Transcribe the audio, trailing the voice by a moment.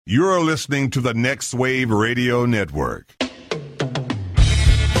You're listening to the Next Wave Radio Network.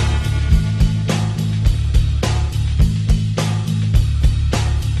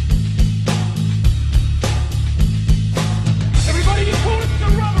 Everybody, you call it the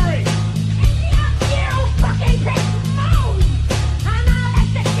robbery! You fucking big moan! And I'll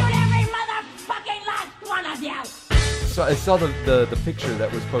execute every motherfucking last one of you! So I saw the picture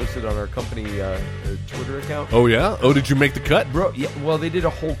that was posted on our company Twitter account. Oh, yeah? Oh, did you make the cut? Bro, yeah, well, they did a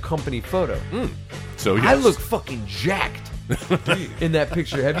whole company photo. So, yes. I look fucking jacked in that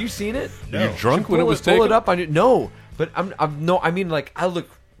picture. Have you seen it? Were you drunk when it was taken? Pull it up on you. No, but I mean, like, I look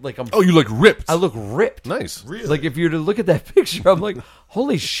like I'm. Oh, you look ripped. I look ripped. Nice. Really? Like, if you were to look at that picture, I'm like,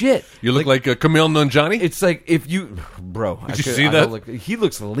 holy shit. You look like Camille Nanjiani? It's like if you, bro. Did you see that? He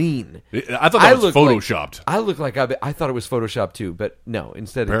looks lean. I thought that was look photoshopped. Like, I look like I thought it was photoshopped too, but no.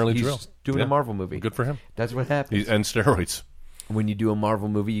 Instead, Apparently he's drill. doing Yeah. a Marvel movie. Good for him. That's what happens. And steroids. When you do a Marvel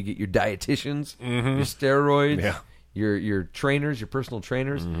movie, you get your dietitians, your steroids, Yeah. your trainers, your personal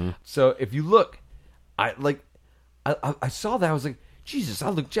trainers. So if you look, I saw that, I was like, Jesus, I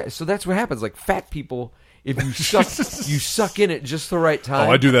look jacked. So that's what happens. Like fat people, if you suck in it just the right time.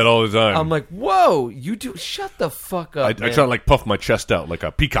 Oh, I do that all the time. I'm like, whoa, you do. Shut the fuck up. I try to like puff my chest out like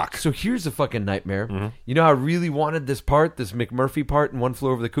a peacock. So here's a fucking nightmare. You know, I really wanted this McMurphy part in One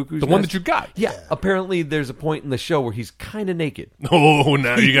Flew Over the Cuckoo's The one Nest? that you got. Yeah. Apparently, there's a point in the show where he's kind of naked. Oh,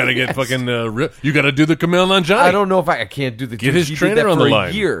 now you got to get fucking ripped. You got to do the Camille Nanjiani. I don't know if I can't do the. Get his he did trainer that on for the a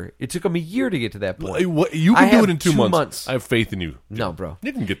line. year. It took him a year to get to that point. You I can do have it in 2 months. 2 months. I have faith in you. No, bro.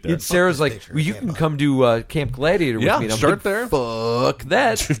 You can get there. Sarah's like, picture. well, you can come to Camp Gladiator with Yeah, me. And I'm start like, there. Fuck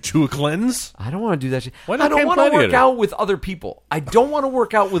that. To a cleanse? I don't want to do that shit. Why not I don't Camp want to work Gladiator? out with other people. I don't want to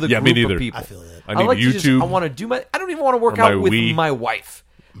work out with a Yeah, me group neither. of people. I feel that. I need like to YouTube. I want to do my. I don't even want to work Or my out with Wii. my wife.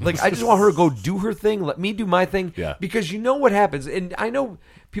 Like I just want her to go do her thing. Let me do my thing. Yeah. Because you know what happens, and I know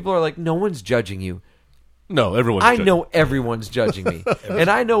people are like, no one's judging you. No, everyone's I judging. know everyone's judging me, and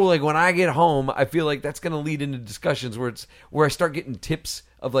I know like when I get home, I feel like that's going to lead into discussions where I start getting tips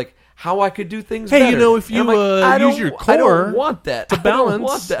of like how I could do things. Hey, better. you know, if And you I'm like, I use don't- your I core don't want that to I don't balance,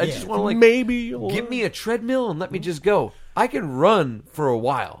 want that. I yeah, just want to like maybe you'll- give me a treadmill and let me just go. I can run for a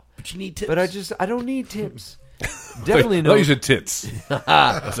while, But you need tips. but I don't need tips. Definitely no. No, you said tits.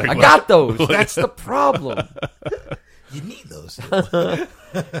 I got those. That's the problem. You need those.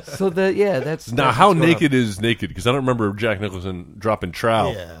 So that's Now, that's how what's going on. naked is naked? Because I don't remember Jack Nicholson dropping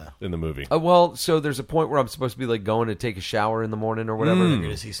trowel Yeah. in the movie. Well, so there's a point where I'm supposed to be like going to take a shower in the morning or whatever. You're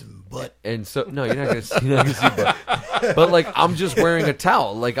gonna see some butt. And so, no, you're not gonna see that. But like, I'm just wearing a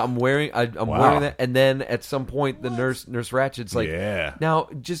towel. Like I'm wearing that. And then at some point, the nurse Ratchet's like, Yeah. now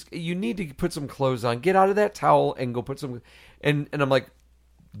just you need to put some clothes on. Get out of that towel and go put some. And I'm like,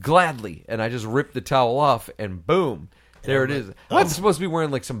 gladly. And I just rip the towel off, and boom, there it is. I'm supposed to be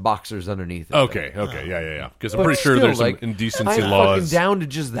wearing like some boxers underneath. Okay, yeah. Because I'm But pretty sure still, there's some like, indecency I'm laws. fucking down to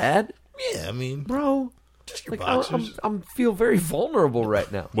just that, Yeah, I mean, bro. just your Like boxers. I'm feel very vulnerable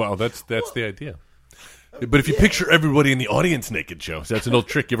right now. Well, that's the idea. But if you picture everybody in the audience naked, Joe, that's an old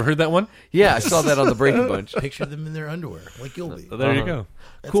trick. You ever heard that one? Yeah, I saw that on the Brady Bunch. Picture them in their underwear, like you'll be. So there you go.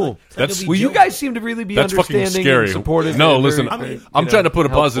 Cool. That's- Well, you guys seem to really be That's fucking understanding scary. and supportive. No, and listen, very, I'm you know, trying to put a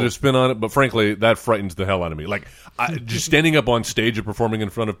helpful. positive spin on it, but frankly, that frightens the hell out of me. Like, just standing up on stage and performing in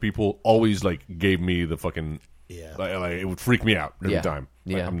front of people always like gave me the fucking. Yeah. Like, it would freak me out every Yeah. time.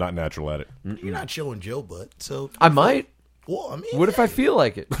 Like, Yeah. I'm not natural at it. You're not showing Joe butt, so I might. Well, I mean, What if I feel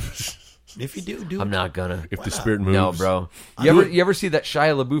like it? if you do? I'm not gonna. If the spirit moves. No, bro. You ever see that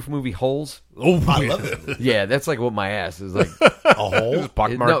Shia LaBeouf movie Holes? Oh, I love it. Yeah, that's like what my ass is like. A hole.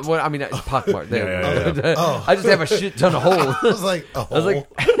 pockmarked. No, well, I mean pockmarked. There. Yeah. Oh. I just have a shit ton of holes. I was like, a hole. I was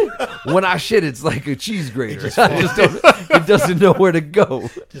like, when I shit, it's like a cheese grater. I just don't, it doesn't know where to go.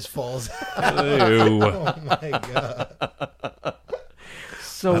 just falls. Ew. Oh my god.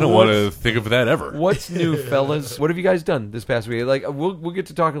 So I don't want to think of that ever. What's new, fellas? What have you guys done this past week? Like, we'll get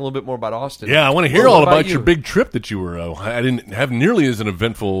to talking a little bit more about Austin. Yeah, I want to hear Well, all what about about your you? big trip that you were. I didn't have nearly as an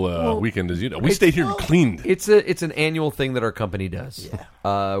eventful weekend as you know. We stayed here and cleaned. It's an annual thing that our company does,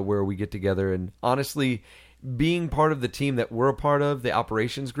 where we get together, and honestly, being part of the team that we're a part of, the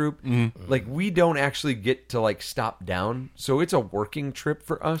operations group, like we don't actually get to like stop down, so it's a working trip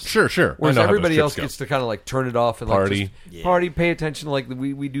for us. Sure. I Whereas know how those everybody trips else go. gets to kind of like turn it off and Party. like just party, pay attention. Like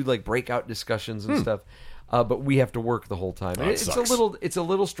we do like breakout discussions and stuff. But we have to work the whole time. And it it's sucks. a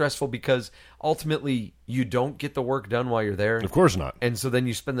little stressful because ultimately you don't get the work done while you're there. Of course not. And so then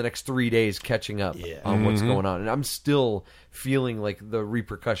you spend the next 3 days catching up on what's going on. And I'm still feeling like the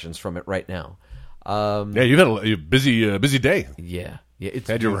repercussions from it right now. Yeah, you've had a busy day. Yeah. Yeah, it's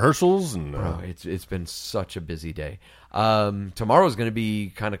Had your rehearsals and Bro, it's been such a busy day. Tomorrow's going to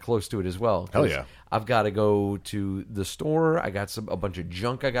be kind of close to it as well. 'Cause Hell yeah. I've got to go to the store. I got a bunch of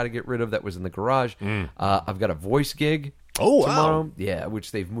junk I got to get rid of that was in the garage. I've got a voice gig tomorrow. Wow. Yeah,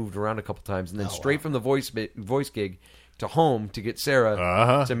 which they've moved around a couple times. And then straight from the voice gig to home to get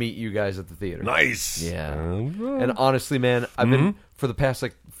Sarah to meet you guys at the theater. Nice. Yeah. And honestly, man, I've been, for the past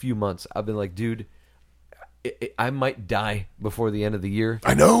few months, I've been like, dude, I might die before the end of the year.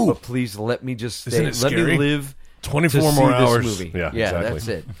 I know. But please let me just stay. Isn't it Let me scary? live 24 to more see hours. This movie. Yeah, exactly. That's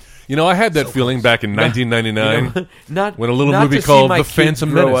it. You know, I had that feeling back in 1999 Not when a little not movie to see called my The kids Phantom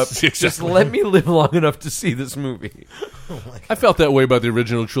grow Menace. up. Exactly. Just let me live long enough to see this movie. I felt that way about the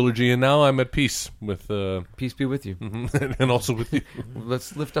original trilogy, and now I'm at peace with Peace be with you. and also with you.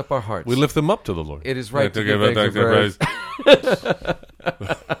 Let's lift up our hearts. We lift them up to the Lord. It is right to give give thanks and praise.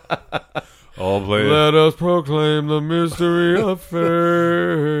 All play, Let us proclaim the mystery of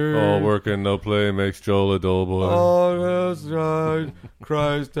faith. all work and no play makes Joel a dull boy. All has died,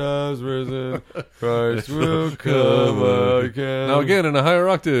 Christ has risen, Christ will come again. Now again in a higher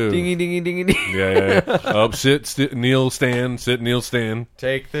octave. Dingy, dingy, dingy, dingy. Yeah. Up, sit, kneel, stand. Sit, kneel, stand.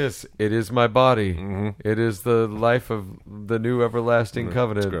 Take this. It is my body. It is the life of the new everlasting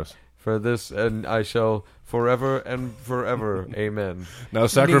covenant. gross. For this, and I shall forever and forever. Amen. Now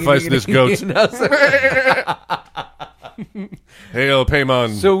sacrifice this goat. Hail,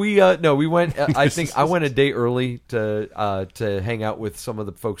 Paimon. So we went. I think I went a day early to hang out with some of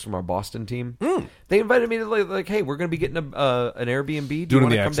the folks from our Boston team. They invited me to like, hey, we're going to be getting an Airbnb. Do Do you it in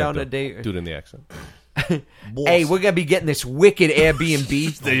want the to come accent. down though. a day? Do it in the accent. Hey, we're gonna be getting this wicked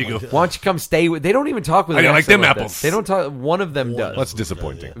Airbnb. There you go. Why don't you come stay with? They don't even talk with. I an don't like accent them that. apples. They don't talk. One of them does. That's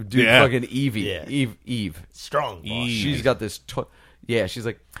disappointing. Dude, Yeah. fucking Evie. Yeah. Eve. Strong boss. She's got this. Yeah, she's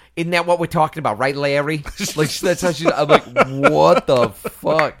like, isn't that what we're talking about, right, Larry? Like that's how she's. I'm like, what the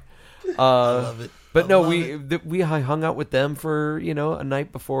fuck? love it. But I no, love we hung out with them for a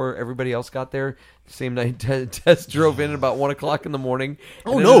night before everybody else got there. Same night, Tess drove in at about 1:00 in the morning.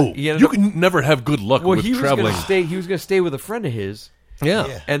 Oh And no! then he ended You up- can never have good luck Well, with he was traveling. gonna stay. He was gonna stay with a friend of his. Yeah.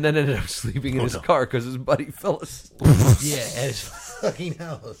 Yeah. And then ended up sleeping in his car because his buddy fell asleep. Yeah, at his fucking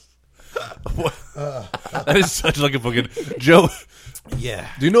house. That is such like a fucking Joe. Yeah.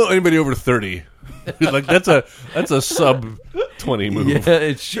 Do you know anybody over 30? Like that's a sub 20 move. Yeah,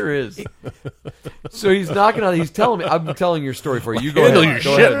 it sure is. So he's knocking on. He's telling me. I'm telling your story for you. You go Handle ahead.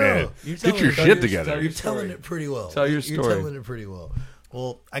 your Go shit, ahead. man. You're Get telling your it- shit together. You're telling it pretty well. Tell your You're story. telling it pretty well.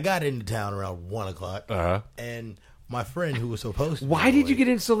 Well, I got into town around 1:00, and my friend who was supposed to. Why did you get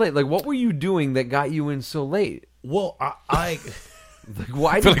in so late? Like, what were you doing that got you in so late? Well, I Like,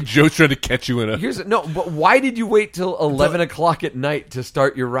 why I feel did like Joe's trying to catch you in a. but why did you wait till 11:00 at night to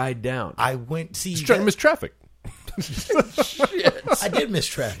start your ride down? I went see. He's trying to miss traffic. I did miss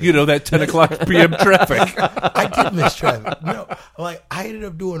traffic. You know that 10:00 p.m. traffic. I did miss traffic. No, like I ended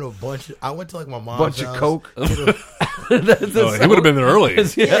up doing a bunch. I went to like my mom's Bunch of house. coke. Oh, he would have been there early.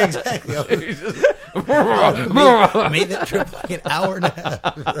 Yeah, exactly. I made that trip like an hour and a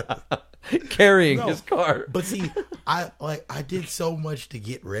half. Carrying No. his car. But see, I did so much to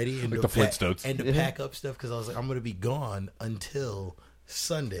get ready and Like to the Flintstones. and to pack up stuff because I was like, I'm going to be gone until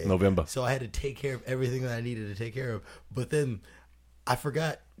Sunday, November. So I had to take care of everything that I needed to take care of. But then I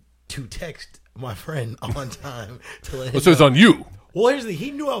forgot to text my friend on time to let him So it's know. on you. Well, here's the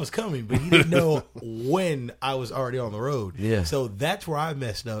he knew I was coming, but he didn't know when I was already on the road. Yeah. So that's where I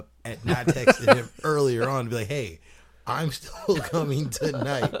messed up at not texting him earlier on to be like, hey, I'm still coming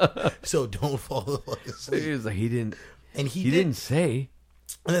tonight, so don't fall the fuck asleep. He was like, he didn't. And He didn't say.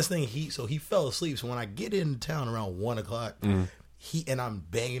 And that's the thing. He fell asleep. So when I get into town around 1:00, I'm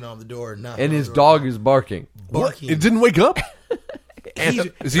banging on the door, knocking And on his the dog door, is barking. barking. It didn't wake up.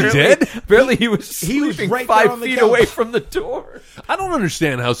 Is he dead? Apparently, he was he was sleeping right there 5 on the feet couch. away from the door. I don't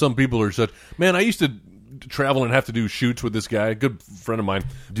understand how some people are such. Man, I used to travel and have to do shoots with this guy, a good friend of mine.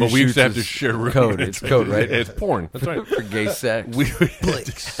 But we used to have to shoots is share room. code. It's code, right? It's porn. That's right. For gay sex.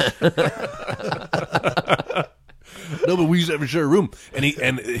 Blakes. No, but we used to have to share a room, and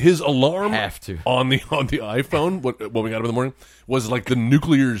his alarm Have to. on the iPhone when we got up in the morning was like the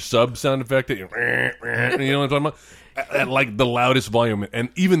nuclear sub sound effect. That you know what I'm talking about? At like the loudest volume, and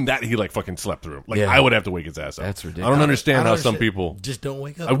even that he like fucking slept through. Like Yeah. I would have to wake his ass up. That's I ridiculous. don't understand I don't how understand. some people. just don't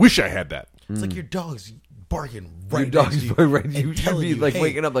wake up. I wish I had that. It's like your dog's barking right Your dog's next to you right. and You should telling be you, like hey,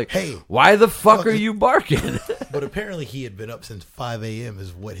 waking up like, hey, why the fuck are fucking- you barking? But apparently he had been up since 5 a.m.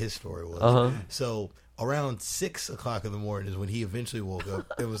 is what his story was. Uh-huh. So around 6 o'clock in the morning is when he eventually woke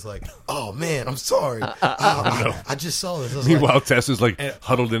up. It was like, oh man, I'm sorry. I just saw this. I was Meanwhile, like, Tess is like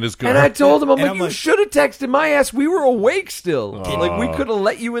huddled in his car. And I told him, I'm And like, I'm you like- should have texted my ass. We were awake still. Like, we could have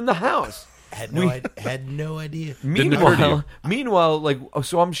let you in the house. had no idea. Didn't occur to Meanwhile, like,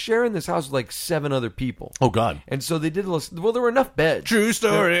 so I'm sharing this house with like 7 other people. Oh, God. And so they did, well, there were enough beds. True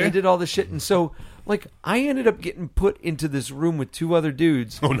story. They did all this shit. And so, like, I ended up getting put into this room with 2 other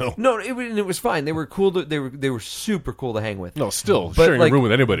dudes. Oh, no. No, it was fine. They were cool. They were super cool to hang with. No, still, But, sharing like, a room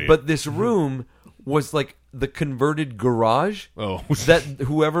with anybody. But this room was like the converted garage. Oh. That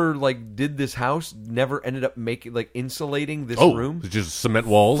whoever like did this house never ended up making like insulating this oh, room. it's just cement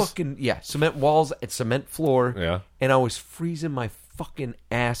walls? Fucking yeah, cement walls and cement floor. Yeah. And I was freezing my fucking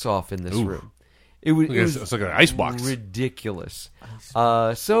ass off in this room. It was It's like an ice box. ridiculous.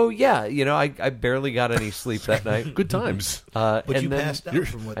 So yeah, you know, I barely got any sleep that night. Good times. But and you then- passed out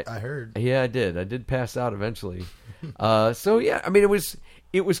from what I heard. Yeah, I did. I did pass out eventually. So yeah, I mean,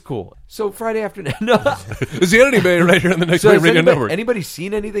 it was cool. So Friday afternoon. No. It's the editing bay right here on the Next So Wave has Radio Network. anybody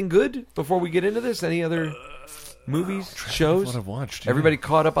seen anything good before we get into this? Any other movies, shows? what I've watched, yeah. Everybody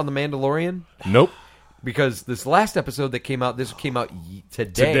caught up on The Mandalorian? Nope. Because this last episode that came out, this came out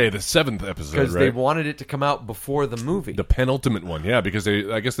Today, the 7th episode, because right? they wanted it to come out before the movie. The penultimate one, yeah, because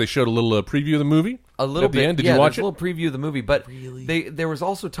I guess they showed a little preview of the movie. A little at the bit. end. Did yeah, you watch there's it? a little preview of the movie, but there was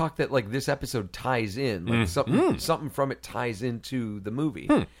also talk that like this episode ties in, like something from it ties into the movie.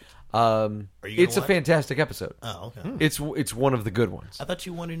 you gonna It's a watch? fantastic episode. Oh, okay. It's one of the good ones. I thought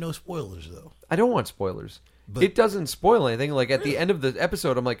you wanted no spoilers though. I don't want spoilers. But- It doesn't spoil anything. Like at the end of the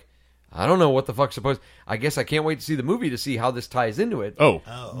episode, I'm like, I don't know what the fuck's supposed. I guess I can't wait to see the movie to see how this ties into it. Oh.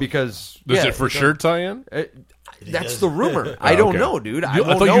 Because Does yeah, it for sure tie in? That's the rumor. I don't okay. know, dude. I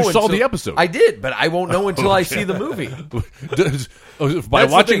won't thought know you saw until- the episode. I did, but I won't know until I see the movie. By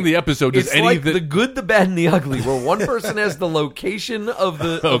That's watching thing. the episode, does it's any like of the... the good, the bad, and the ugly, where one person has the location of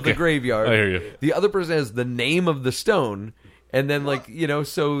the Okay. graveyard, I hear you. the other person has the name of the stone, and then like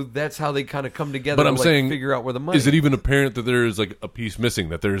so that's how they kind of come together. But to, I'm like, saying, figure out where the money is it even apparent that there is like a piece missing,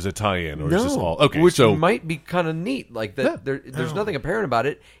 that there is a tie-in, or is this all okay? which so might be kind of neat. Like that, there's nothing apparent about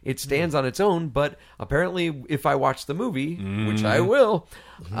it. It stands on its own. But apparently, if I watch the movie, which I will,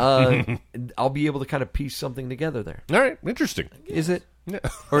 I'll be able to kind of piece something together there. all right, interesting. Is it?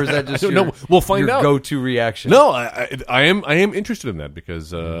 Or is that just I don't your, know. We'll find your out. go-to reaction? No, I am interested in that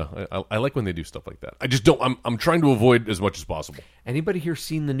because I like when they do stuff like that. I just don't. I'm trying to avoid as much as possible. Anybody here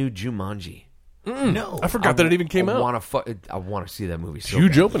seen the new Jumanji? No, I forgot that it even came I out. want to see that movie. So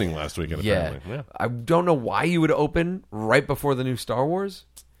Huge bad. opening last weekend. Yeah. Apparently. Yeah. I don't know why you would open right before the new Star Wars.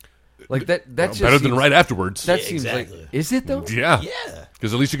 Like that. That's Better than right afterwards. That Yeah, seems exactly. like. Is it though? Yeah. Yeah.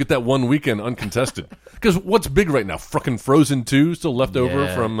 Because at least you get that one weekend uncontested. Because what's big right now? Frickin' Frozen 2 still left over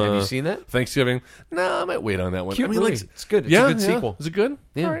Yeah. from Have you seen that? Thanksgiving. No, I might wait on that one. Cute I mean, movie. like, It's good. It's yeah, a good sequel. Is it good?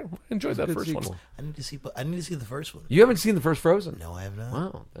 Yeah. All right. I enjoyed that good first sequel. one. I need to see the first one. You haven't seen the first Frozen? No, I have not.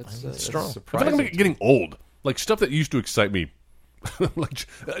 Wow, that's I need to see I strong. it. feel like I'm Surprising. getting old. Like stuff that used to excite me. Like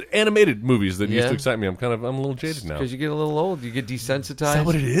animated movies that used Yeah. to excite me. I'm a little jaded now. Because you get a little old, you get desensitized. Is that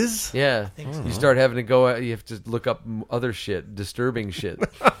what it is? Yeah, you start having to go. You have to look up other shit, disturbing shit,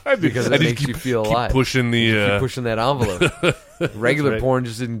 because I it just makes keep- you feel keep alive. pushing the. Keep pushing that envelope. Regular right. porn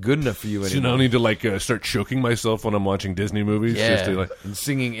just isn't good enough for you So, anymore. I need to like start choking myself when I'm watching Disney movies. Yeah, Just to, like, and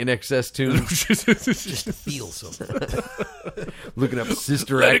singing in excess tunes, Just to feel something. looking up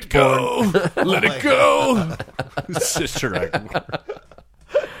sister Let act it porn. go. Let it go. Sister Act.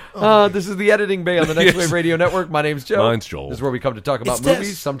 This is the Editing Bay on the Next Yes. Wave Radio Network. My name's Joe. Mine's Joel. This is where we come to talk about It's movies.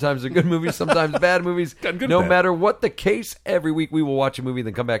 Tess. Sometimes they're good movies, sometimes bad movies. Got good No bad. matter what the case, every week we will watch a movie,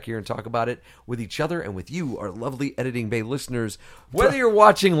 then come back here and talk about it with each other and with you, our lovely Editing Bay listeners. Whether you're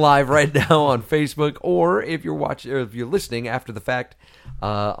watching live right now on Facebook or if you're listening after the fact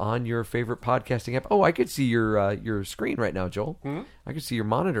on your favorite podcasting app. Oh, I could see your screen right now, Joel. I could see your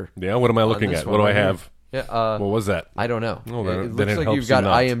monitor. Yeah, what am I on looking this at? one What do I right here. have? Yeah, What was that? I don't know. Oh, then- it then looks it like helps you've got you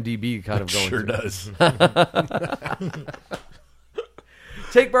not. IMDb kind of going. Sure through. does.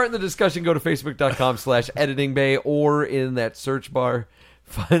 Take part in the discussion. Go to facebook.com/editingbay or in that search bar.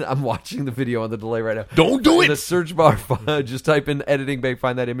 I'm watching the video on the delay right now. Don't do In it. the search bar, just type in Editing Bay,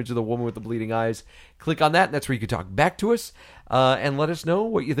 find that image of the woman with the bleeding eyes. Click on that, and that's where you can talk back to us and let us know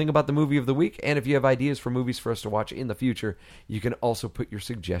what you think about the movie of the week. And if you have ideas for movies for us to watch in the future, you can also put your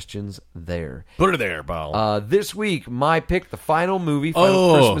suggestions there. Put it there, pal. This week, my pick, the final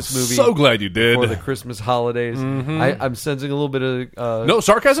Christmas movie. So glad you did. For the Christmas holidays. I'm sensing a little bit of No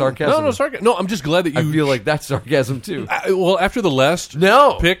sarcasm. sarcasm. No sarcasm. No, I'm just glad that you. I feel like that's sarcasm too. Well, after the last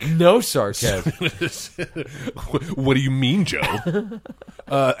pick. No sarcasm. What do you mean, Joe?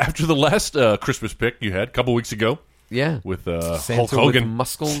 After the last Christmas pick, pick you had a couple weeks ago Yeah. with Santa Hulk Hogan. with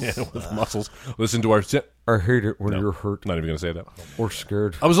muscles. Yeah, with muscles. Listen to our... I hate it when you're hurt Not even going to say that. or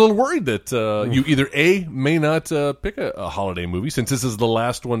scared. I was a little worried that you either A, may not pick a holiday movie, since this is the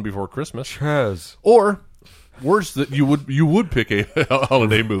last one before Christmas, Chaz. or... worse, that you would pick a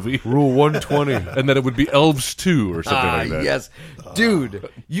holiday movie, Rule 120. and that it would be Elves 2 or something like that. Yes. Dude,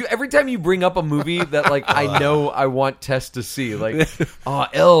 every time you bring up a movie that like I know I want Tess to see, like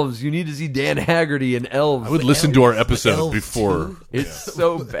Elves, you need to see Dan Haggerty in Elves. I would listen to our episode Elves before. too? It's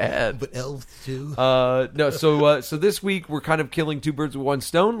so bad. But elves too. No, so this week we're kind of killing two birds with one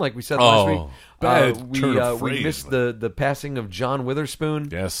stone, like we said last week. bad turn of we phrase, missed but- the passing of John Witherspoon.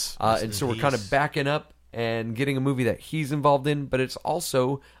 Yes. And so we're kind of backing up and getting a movie that he's involved in, but it's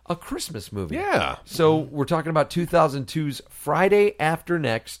also a Christmas movie. Yeah. So we're talking about 2002's Friday After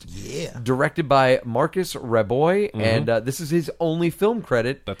Next. Yeah. Directed by Marcus Raboy, and this is his only film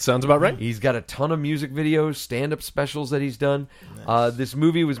credit. That sounds about right. He's got a ton of music videos, stand-up specials that he's done. This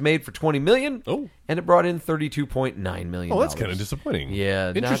movie was made for $20 million, and it brought in $32.9 million. Oh, that's kind of disappointing.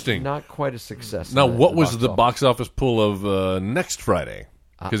 Yeah, Interesting. Not quite a success. Now, in what was the office. box office pull of next Friday?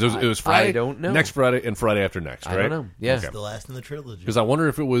 Because it was Friday. I don't know. Next Friday and Friday after next, right? I don't know. Yeah. It's the last in the trilogy. Because I wonder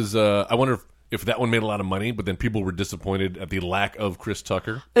if it was. I wonder if that one made a lot of money, but then people were disappointed at the lack of Chris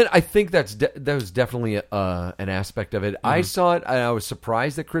Tucker. And I think that was definitely an aspect of it. I saw it, and I was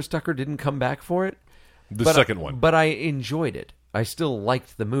surprised that Chris Tucker didn't come back for it. The second one. But I enjoyed it. I still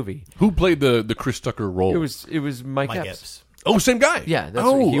liked the movie. Who played the Chris Tucker role? It was Mike Mike Epps. Epps. Oh, same guy. Yeah, that's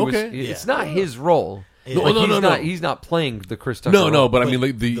oh, what he was. okay. It's not his role. No, Like, no. He's not playing the Chris Tucker. No, role. but I mean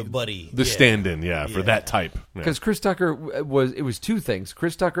like the buddy. the Yeah. stand-in, for that type. Yeah. Because Chris Tucker was two things.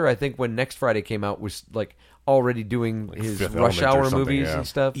 Chris Tucker, I think, when Next Friday came out, was like already doing his Fifth Rush Element or Hour something, movies yeah. and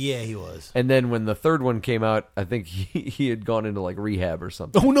stuff. Yeah, he was. And then when the third one came out, I think he had gone into like rehab or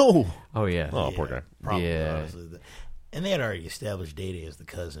something. Oh no! Oh yeah. Oh, poor guy. Probably, Yeah. honestly. And they had already established Day-Day as the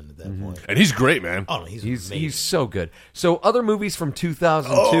cousin at that point. And he's great, man. Oh, no, he's amazing. He's so good. So other movies from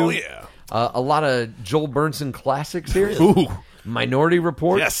 2002. Oh, yeah. A lot of Joel Burnson classics here. Ooh. Minority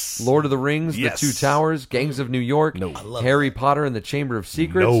Report, Yes. Lord of the Rings, Yes. The Two Towers, Gangs of New York, Harry Potter and the Chamber of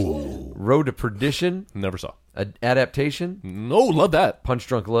Secrets, No. Road to Perdition, Never saw. Adaptation, No, love that. Punch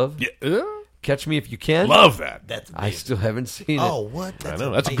Drunk Love, Yeah, Catch Me If You Can. love that. That's I amazing. still haven't seen Oh, it. what? I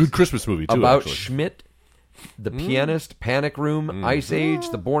know that's a good Christmas movie too. About actually. Schmidt, The Pianist, Panic Room, Ice Age,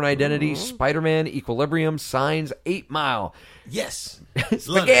 The Bourne Identity, Spider-Man, Equilibrium, Signs, 8 Mile, Yes.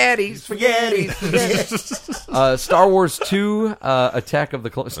 Spaghetti. Star Wars 2, Attack of the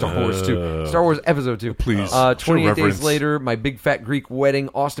Clones. Star Wars Episode 2. Please. 28 reference. Days Later, My Big Fat Greek Wedding,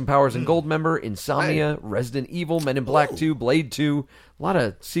 Austin Powers and Goldmember, Insomnia, Resident Evil, Men in Black 2, Blade 2. A lot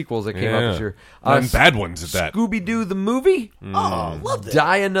of sequels that came out this year. And bad ones at that. Scooby-Doo the movie, Oh, love that.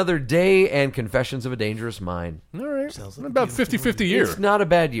 Die Another Day, and Confessions of a Dangerous Mind. All right. Sounds like About 50-50 year. It's not a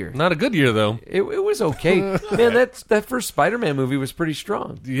bad year. Not a good year though. It was okay. Man, that first Spider-Man movie was pretty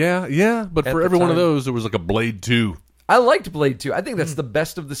strong. Yeah. But At for the every one of time. those, there was like a Blade 2. I liked Blade 2. I think that's the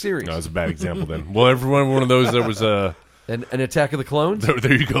best of the series. No, that's a bad example then. Well, every one of those, there was a. An Attack of the Clones?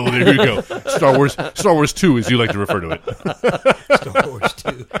 There you go. There you go. Star Wars 2, as you like to refer to it. Star Wars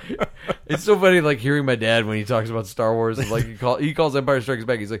 2. It's so funny, like hearing my dad when he talks about Star Wars. And, like he calls Empire Strikes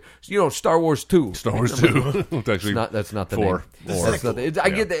Back. He's like, Star Wars 2. Star Wars 2. It's actually That's not the 4. name. That's not I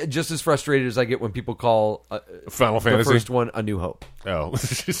get that, just as frustrated as I get when people call Final the Fantasy. first one A New Hope. Oh.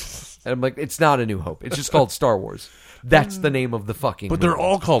 And I'm like, it's not A New Hope. It's just called Star Wars. That's the name of the fucking But they're movie.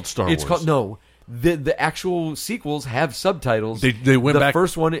 all called Star Wars. It's called no. The actual sequels have subtitles. They went back. The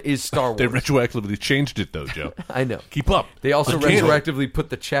first one is Star Wars. They retroactively changed it though, Joe. I know. Keep up. They also Uncanny. retroactively put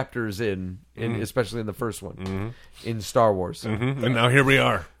the chapters in especially in the first one, in Star Wars. And now here we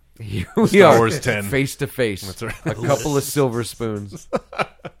are. Here we Star are, Wars 10. face to face. That's right. A couple of silver spoons.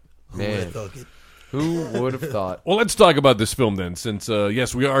 Man, Okay. who would have thought? Well, let's talk about this film then, since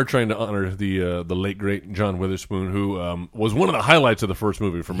yes, we are trying to honor the late great John Witherspoon, who was one of the highlights of the first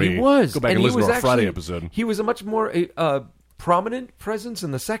movie for me. He was. Go back and he listen was to our Friday actually- episode. He was a much more prominent presence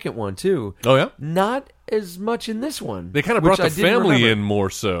in the second one too. Oh yeah, Not as much in this one. they kind of which brought I the didn't family remember. in more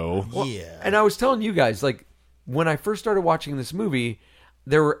so. Yeah. And I was telling you guys, like, when I first started watching this movie,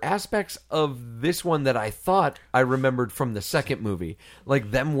 there were aspects of this one that I thought I remembered from the second movie.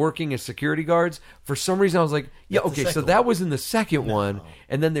 Like them working as security guards. For some reason, I was like, yeah, That's the okay, so second that one. was in the second one.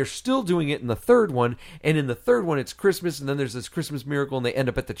 And then they're still doing it in the third one. And in the third one, it's Christmas. And then there's this Christmas miracle. And they end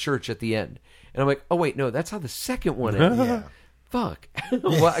up at the church at the end. And I'm like, oh, wait, no, that's how the second one ends. Yeah. Fuck.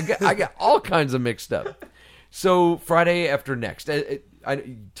 Well, I got all kinds of mixed up. So Friday after next.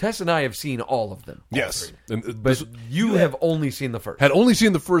 Tess and I have seen all of them. Yes. And But you have only seen the first. had only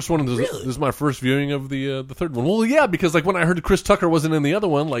seen the first one, and this Really? is my first viewing of the third one. Well, yeah, because like when I heard Chris Tucker wasn't in the other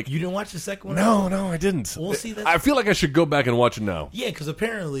one, like You didn't watch the second one? no, I didn't. We'll see that. I feel like I should go back and watch it now. Yeah, because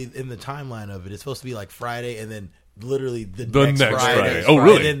apparently in the timeline of it, it's supposed to be like Friday and then literally the next next Friday. Friday. Oh,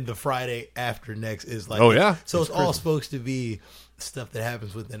 really? And then the Friday after next is like. Oh, yeah? So it's all supposed to be stuff that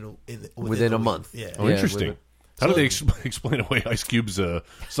happens within Within a week. month. Yeah. Oh, Yeah, interesting. with How do they explain away Ice Cube's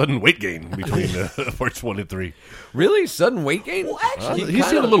sudden weight gain between parts 1 and 3? Really? Sudden weight gain? Well, actually, He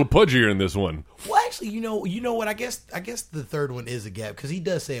seemed a little pudgier in this one. Well, actually, you know what? I guess the third one is a gap because he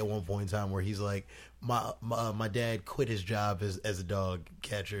does say at one point in time where he's like, my dad quit his job as a dog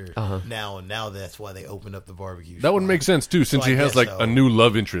catcher now that's why they opened up the barbecue. That would spot. make sense too, since So I he has guess like so. a new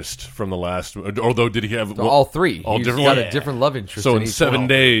love interest from the last. Although did he have All three. All He's different got ones? a different love interest. So in each 7 one.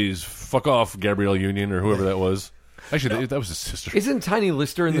 days, fuck off, Gabrielle Union or whoever that was. Actually, that was his sister. Isn't Tiny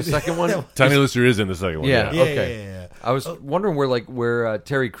Lister in the second one? Tiny Lister is in the second one. Yeah. Yeah, Okay. yeah. I was wondering where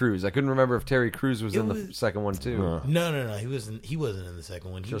Terry Crews. I couldn't remember if Terry Crews was in the was- second one too. No. He wasn't in the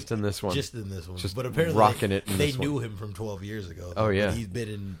second one. Just in this one. Just in this one. Just but apparently rocking it in they this one. knew him from 12 years ago. Oh, yeah. But he's been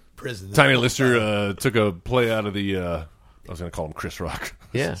in prison. Tiny Lister took a play out of the. I was going to call him Chris Rock.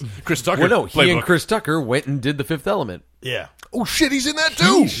 Yeah. Chris Tucker. Well, no, he playbook. and Chris Tucker went and did The Fifth Element. Yeah. Oh shit, he's in that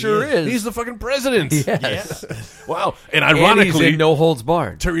too. He sure is. He's the fucking president. Yes. Wow. And And he's ironically, in No Holds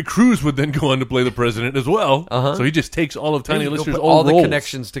Barred. Terry Crews would then go on to play the president as well. So he just takes all of Tiny He'll Lister's put old all the roles.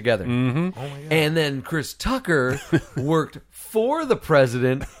 connections together. Mm-hmm. Oh my God. And then Chris Tucker worked for the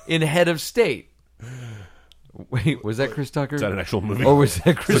president in Head of State. Wait, was that Chris Tucker? Is that an actual movie? Or was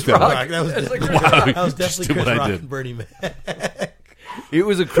that Chris Look that Rock? Rock, that was Wow. that was Just definitely did Chris what I Rock did. and Bernie Mac. It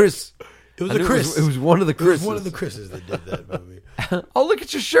was a Chris. It was I a knew Chris. It was one of the It was Chris's. one of the Chris's that did that movie. Oh, look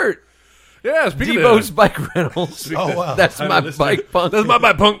at your shirt. Yeah, speaking Debo's of Bike Rentals. Oh, wow. That's Tiny my Lister. bike punk. That's my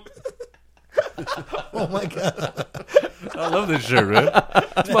bike punk. Oh my God. I love this shirt, man.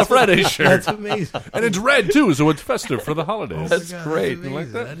 It's my Friday shirt. That's amazing. And it's red, too, so it's festive for the holidays. That's great. amazing.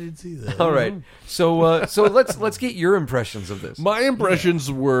 like that? I didn't see that. All right. So let's get your impressions of this. My impressions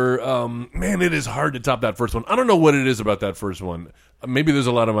were, man, it is hard to top that first one. I don't know what it is about that first one. Maybe there's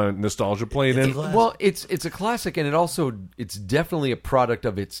a lot of my nostalgia playing in. Well, it's a classic, and it's definitely a product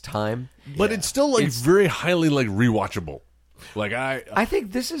of its time. But it's still like very highly like rewatchable. Like I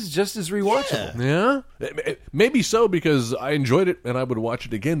think this is just as rewatchable. yeah, maybe so because I enjoyed it and I would watch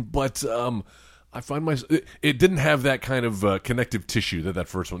it again. But I find it didn't have that kind of connective tissue that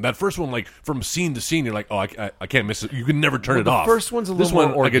first one. That first one, like from scene to scene, you're like, oh, I can't miss it. You can never turn it the off. first one's a this little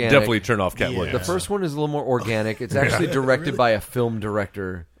more one, I could organic. definitely turn off Cat Yeah. Williams. The first one is a little more organic. It's actually directed by a film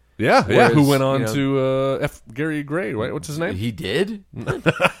director. yeah, Whereas, who went on you know, to F. Gary Gray, right? What's his name? He did.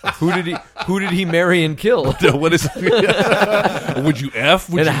 Who did he marry and kill? What is? Would you F?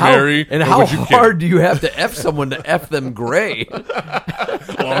 Would you how marry? and or how would you kill? hard do you have to F someone to F them gray?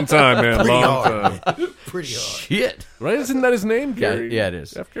 Long time, man. Long time. Pretty hard. Shit. Right? Isn't that his name? Yeah, Gary? yeah, it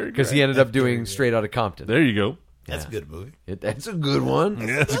is. F. Gary Because Gray. he ended up doing Straight Outta Compton. There you go. That's a good movie. That's a good one.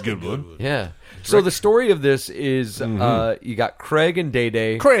 Yeah, that's a good one. Yeah. So the story of this is you got Craig and Day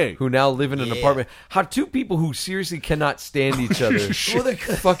Day, Craig. who now live in an Yeah. apartment. How two people who seriously cannot stand each other Well, they're-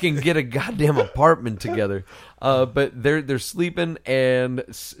 fucking get a goddamn apartment together. But they're sleeping, and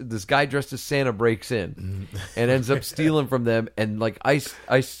this guy dressed as Santa breaks in and ends up stealing from them. And like Ice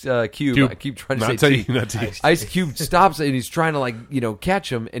Cube, I keep trying to not say to you, not to you. Ice Cube stops and he's trying to like catch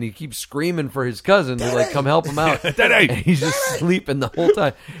him, and he keeps screaming for his cousin to like come help him out. Daddy! And he's just sleeping the whole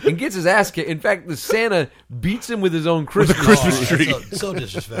time and gets his ass kicked. In fact, the Santa beats him with his own Christmas, Christmas tree. tree. So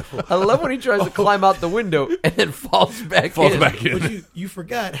disrespectful. I love when he tries to climb out the window and then falls back in. Back in. But you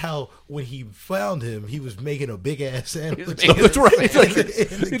forgot how when he found him, he was making a big ass sandwich. making That's right.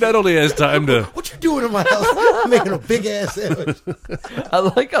 Like, he not only has time to. What you doing in my house? I'm making a big ass sandwich. I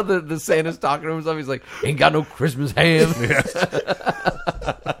like how the Santa's talking to himself. He's like, ain't got no Christmas ham.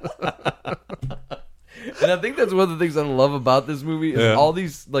 And I think that's one of the things I love about this movie is all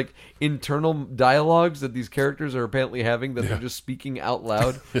these like internal dialogues that these characters are apparently having that they're just speaking out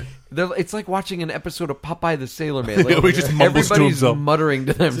loud. It's like watching an episode of Popeye the Sailor Man. Like, Yeah, where he just mumbles to everybody's himself. muttering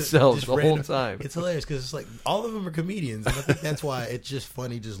to themselves Just the random. whole time. It's hilarious because it's like all of them are comedians, and I think that's why it's just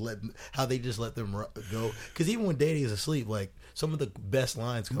funny how they just let them go. Because even when Daddy is asleep, like some of the best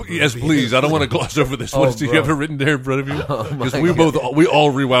lines come. from Yes, him. please. I don't want to gloss over this. What do you bro. have it written there in front of you? Because my we all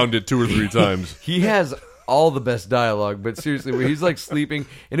rewound it 2 or 3 times. He has all the best dialogue, but seriously, where he's like sleeping,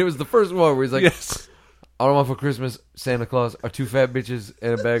 and it was the first one where he's like, Yes. all I want for Christmas, Santa Claus, are 2 fat bitches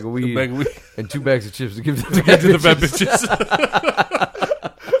and a bag of weed, bag of weed. and 2 bags of chips to give to the Get to the fat bitches.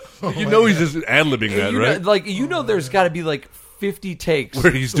 bitches. You know he's just ad-libbing that, right? There's got to be like 50 takes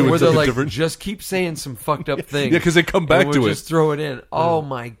Where he's doing where they're something like, different. just keep saying some fucked up things. Yeah, because they come back and to we'll it. Just throw it in. Oh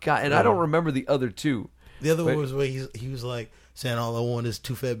my god! And I don't remember the other two. The other one was where he was like saying, "All I want is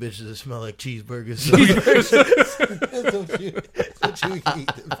two fat bitches that smell like cheeseburgers." That's what you eat.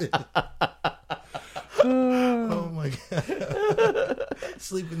 Oh my god!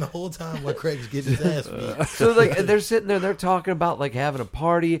 Sleeping the whole time while Craig's getting his ass beat. So like they're sitting there, they're talking about like having a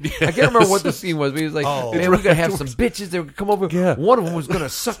party. I can't remember what the scene was, but he was like, "Man, we're gonna have some bitches. They would come over. Yeah. One of them was gonna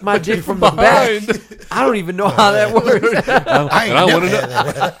suck my dick from the back. I don't even know how that works." I wanna never had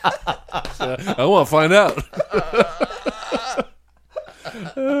that. I want to find out.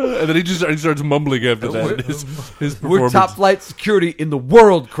 And then he starts mumbling after that. His We're performance. top flight security in the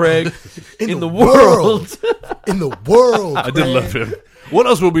world, Craig. In the world. In the world. I did love him. What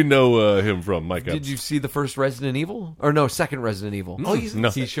else will we know him from, Mike Epps? Did you see the first Resident Evil? Or no, second Resident Evil. Oh, he's No.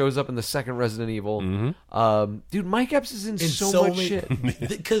 He shows up in the second Resident Evil. Mm-hmm. Dude, Mike Epps is in so much shit.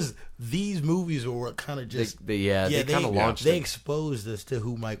 Because these movies were kind of just They kind of launched They it. exposed us to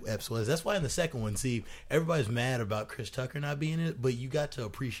who Mike Epps was. That's why in the second one, see, everybody's mad about Chris Tucker not being in it, but you got to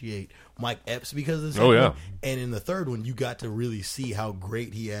appreciate Mike Epps because of the second Oh, yeah. one. And in the third one, you got to really see how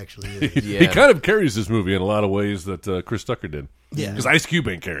great he actually is. He kind of carries this movie in a lot of ways that Chris Tucker did. Yeah. Because Ice Cube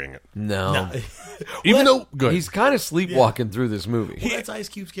ain't carrying it. No. Even though, go ahead. He's kind of sleepwalking through this movie. Well, that's Ice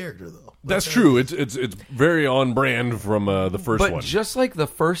Cube's character, though. That's true. It's very on brand from the first But one. just like the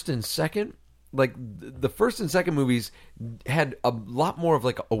first and second, like the first and second movies had a lot more of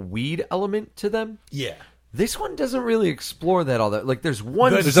like a weed element to them. Yeah. This one doesn't really explore that all that. Like there's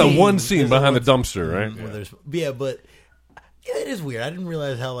one There's scene. that one scene There's behind the that one dumpster, right? Where there's, but it is weird. I didn't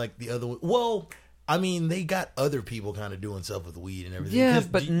realize how like the other one. Well, I mean, they got other people kind of doing stuff with weed and everything. Yeah, 'Cause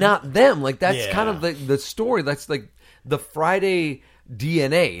but not them. Like that's Yeah. kind of the story. That's like the Friday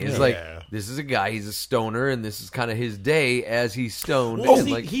DNA is like Yeah. this is a guy, he's a stoner, and this is kind of his day as he's stoned. Well, and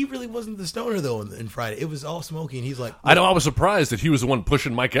see, like he really wasn't the stoner though in Friday. It was all Smokey, and he's like, I know. I was surprised that he was the one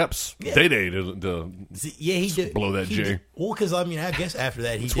pushing Mike Epps, Yeah. Day to see, yeah, he did blow that he J. did- Well, because I mean, I guess after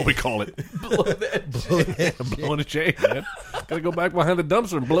that, he That's did what we call it. blow that Blowing a J, man. Gotta go back behind the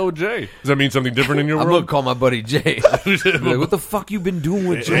dumpster and blow a J. Does that mean something different in your I'm world? gonna call my buddy Jay. Like, what the fuck you been doing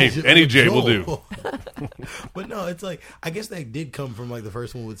with Jay? Hey, any J will do. But no, it's like I guess that did come from like the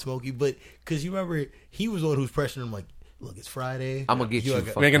first one with Smokey, but because you remember he was the one who was pressuring him like, "Look, it's Friday. I'm gonna get you. ain't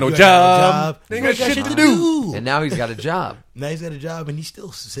fucking- Ain't got no you ain't job. You Ain't got got shit to do. And now he's got a job. Now he's got a job, and he's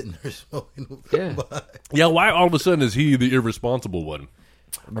still sitting there smoking. Yeah. Yeah, why all of a sudden is he the irresponsible one?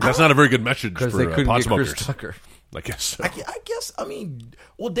 That's not a very good message for Because they couldn't pot get smokers. Chris Tucker. I guess so. I guess I mean,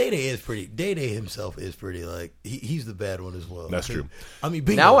 well, Day-Day is pretty. Day-Day himself is pretty. Like he's the bad one as well. That's true. I mean,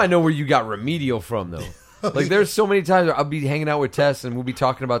 bingo. Now I know where you got Remedial from, though. Like, there's so many times where I'll be hanging out with Tess and we'll be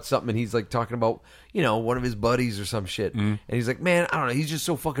talking about something, and he's like talking about, you know, one of his buddies or some shit, and he's like, "Man, I don't know, he's just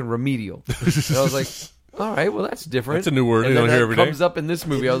so fucking remedial." And I was like, "All right, well, that's different." That's a new word And you then don't hear that every day. comes up in this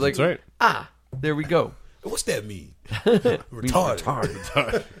movie. I was like, That's right. there we go, What's that mean?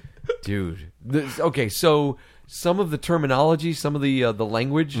 Retarded. dude. Okay, so some of the terminology, some of the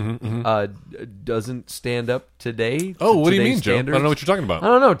language doesn't stand up today. Oh, to what do you today's mean, Joe? I standards. don't know what you're talking about. I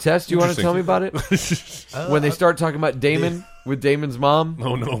don't know. Tess, do you want to Interesting. tell me about it? When they start talking about Damon with Damon's mom.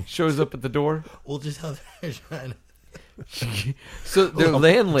 Oh, no. Shows up at the door. Well, just how they're trying to. So their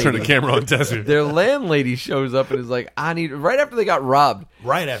landlady, Turn the camera on Tess here. their landlady shows up and is like, "I need." Right after they got robbed.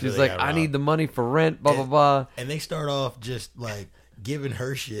 Right after she's they like, got "I robbed. need the money for rent." Blah blah blah. And they start off just like giving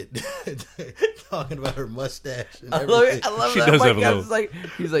her shit, talking about her mustache and I love everything. it. I love She that. does My have a God, little- it's like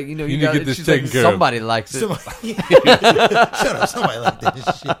he's like, you know, You you need to got get this she's taken like, care of. somebody likes it. Somebody, shut up! Somebody like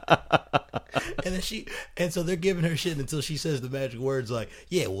this shit. And then and so they're giving her shit until she says the magic words like,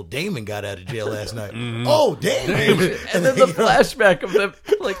 "Yeah, well, Damon got out of jail last night." Oh, Damon! And then the flashback of them,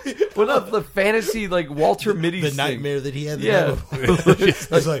 like, what up the fantasy, like Walter Mitty, the nightmare that he had. The Yeah. night before.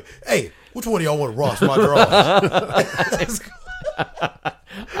 It's like, hey, which one of y'all want to wash my drawers?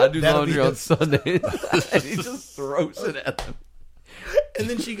 I do That'll laundry be on the- Sundays, and he just throws it at them. And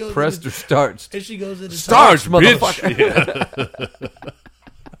then she goes, Pressed or starched? and she goes into Starch, motherfucker. bitch. Yeah.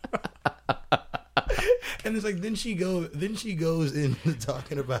 And it's like then she goes into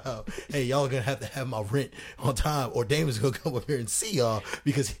talking about, hey, y'all gonna have to have my rent on time, or Damon's gonna come up here and see y'all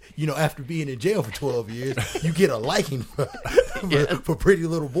because after being in jail for 12 years, you get a liking for pretty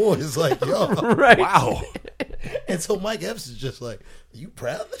little boys like y'all. Right? Wow. And so Mike Epps is just like, you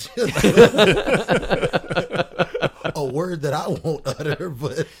proud that a word that I won't utter,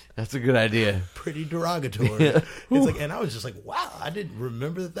 but That's a good idea. pretty derogatory. It's like, and I was just like, wow, I didn't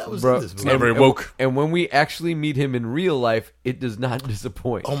remember that was Bro, in this It's movie. not very woke. And when we actually meet him in real life, it does not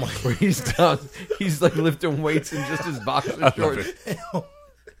disappoint. Oh my- Where he's like lifting weights in just his boxer shorts.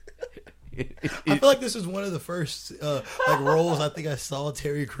 I feel like this is one of the first like roles I think I saw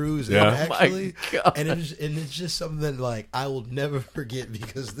Terry Crews in, Yeah. actually, Oh my God. and it's just something that like I will never forget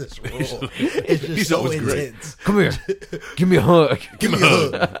because this role is just he's so always great. intense. Come here, give me a hug. Give me a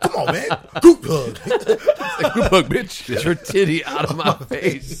hug. Come on, man. Group hug. Group hug, bitch. Get your titty out of my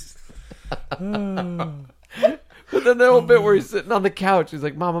face. But then the whole bit where he's sitting on the couch, he's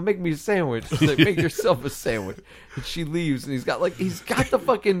like, "Mama, make me a sandwich." She's like, "Make yourself a sandwich." And she leaves, and he's got the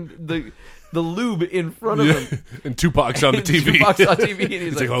fucking the lube in front of him. And Tupac's on the TV. Tupac's on TV, and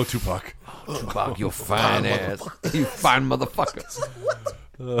he's like, like, "Oh, Tupac." "Tupac, you fine ass, you fine motherfucker."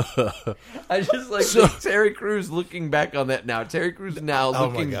 I just think Terry Crews looking back on that now. Terry Crews now Oh my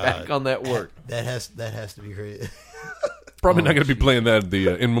looking God. back on that work. That has to be great. Probably not going to be playing that at the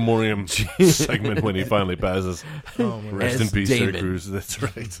in memoriam segment when he finally passes. Rest As in peace, Damon. Terry Crews. That's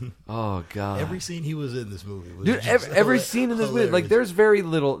right. Oh God. Every scene he was in this movie was Dude, just every scene in this movie, like hilarious. there's very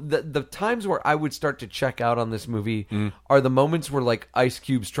little. The times where I would start to check out on this movie are the moments where like Ice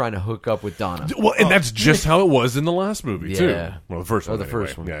Cube's trying to hook up with Donna. Well, and that's just how it was in the last movie too. Yeah. Well, the first one. the anyway.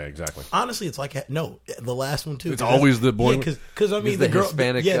 first one. Yeah, exactly. Honestly, it's like the last one too. It's always the boy- because I mean the the girl,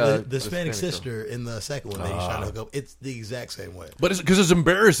 Hispanic, the the Hispanic Hispanic sister in the second one that he's trying to hook up. It's the exact same way. But because it's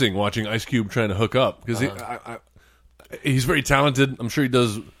embarrassing watching Ice Cube trying to hook up because he's very talented. I'm sure he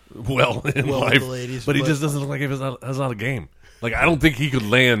does well in Well with life, the ladies, but he but- just doesn't look like he has a lot of game. Like I don't think he could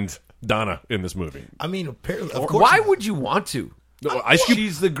land Donna in this movie. I mean, apparently, of course, Why would you want to? No, Ice Cube,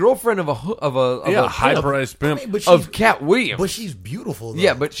 She's the girlfriend of a high-priced pimp. but of Cat Williams. But she's beautiful. Though.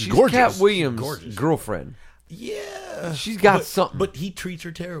 Yeah, but she's gorgeous. Cat She's Williams' gorgeous. girlfriend. yeah, She's got but, something. But he treats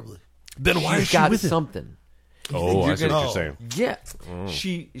her terribly. then why is She's she got with him? something. Oh, I you're see what gonna- you're saying. Yeah,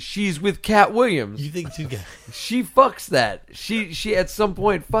 she's with Cat Williams. You think two guys? She fucks that. She at some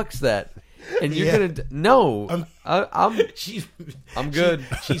point fucks that, and you're Yeah. gonna no. I'm She's I'm good.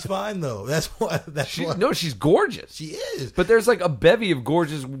 She's fine though. That's why. That's why. no. She's gorgeous. She is. But there's like a bevy of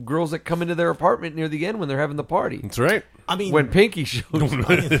gorgeous girls that come into their apartment near the end when they're having the party. That's right. I mean, When Pinky shows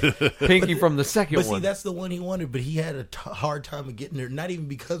up. Pinky from the second but see, one. that's the one he wanted. But he had a hard time of getting her. Not even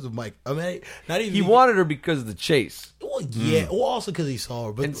because of Mike. I mean, not even. He wanted her because of the chase. Well, yeah. Well, also because he saw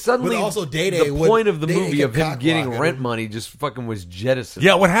her. But And suddenly, but also Day the Day. point of the Day Day movie of kept him getting cock-blocking rent her. money just fucking was jettisoned.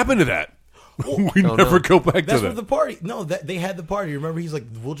 Yeah, what happened to that? We don't never know. go back That's to for that. the party. No, that they had the party. Remember, he's like,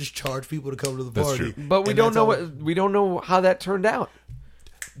 "We'll just charge people to come to the That's party." true. But we And don't that's know all- what we don't know how that turned out.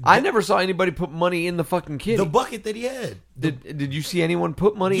 I never saw anybody put money in the fucking kitty. The bucket that he had. Did you see anyone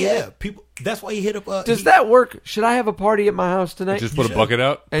put money in Yeah, it? people. That's why he hit up. Does that work? Should I have a party at my house tonight? Just put a bucket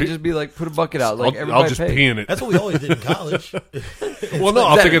out. and just be like, put a bucket out, like everybody I'll just pay. pee in it. That's what we always did in college. Well, no,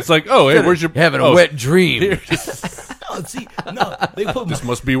 I'll think it's like, oh, hey, where's your having a oh, wet dream? No, see, no, they put. This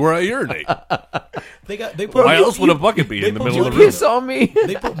must be where I urinate. They put. Why else would a bucket be they in the put middle of the money- room? Piss on me.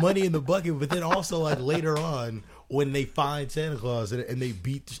 They put money in the bucket, but then also like later on when they find Santa Claus and they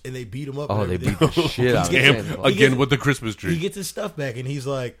beat him up. Oh, and they everything. beat the shit out of Again, Santa Claus. Again with the Christmas He tree. gets his stuff back and he's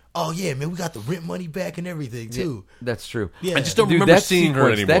like, "Oh yeah, man, we got the rent money back and everything too." That's true. Yeah. I just don't Dude, remember that seeing her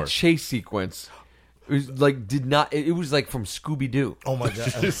sequence, anymore. That chase sequence, it was like it was like from Scooby Doo. Oh my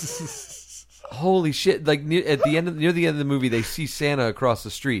god! Holy shit! Like near the end of the movie, they see Santa across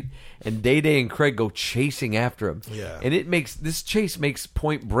the street, and Day Day and Craig go chasing after him. Yeah. and this chase makes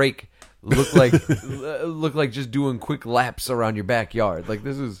Point Break look like just doing quick laps around your backyard. Like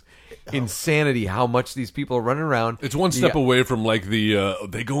this is insanity. How much these people are running around. It's one step away from like the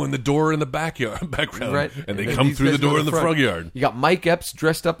they go in the door in the background, Right, and they come these through the guys go door to in the front yard. You got Mike Epps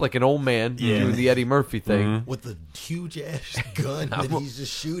dressed up like an old man doing the Eddie Murphy thing. With the huge ass gun that he's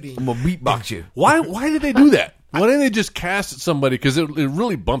just shooting. I'm gonna beatbox you. Why did they do that? Why didn't they just cast somebody? Because it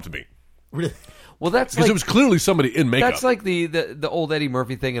really bumped me. Really? Well, that's Because like it was clearly somebody in makeup. that's like the old Eddie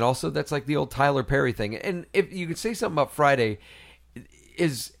Murphy thing, and also that's like the old Tyler Perry thing. And if you could say something about Friday,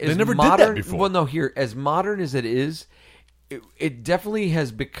 is They never did that modern, before. Well, no, here as modern as it is, it definitely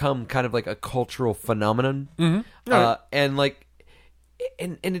has become kind of like a cultural phenomenon, and like,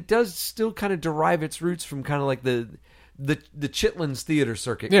 and it does still kind of derive its roots from kind of like the Chitlins theater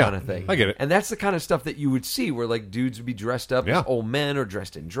circuit Yeah, kind of thing. I get it. And that's the kind of stuff that you would see where like dudes would be dressed up Yeah. as old men or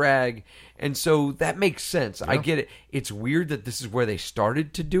dressed in drag. And so that makes sense. I get it. It's weird that this is where they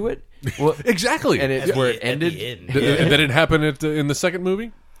started to do it. Well, Exactly. And it's At where the- it at ended. the end. That it happened in the second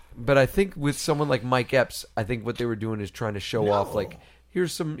movie. But I think with someone like Mike Epps, I think what they were doing is trying to show off like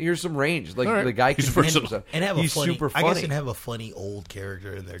here's some range. Like All right. the guy He's can versatile. himself. And have He's a funny, super I funny. guess, and have a funny old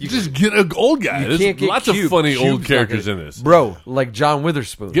character in there. You just get an old guy. You There's can't get lots Cube. of funny old Cube's characters not in gonna- this. bro. Like John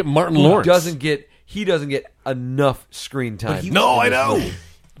Witherspoon. Get Martin who Lawrence. He doesn't get enough screen time. he- No, in I this know. movie.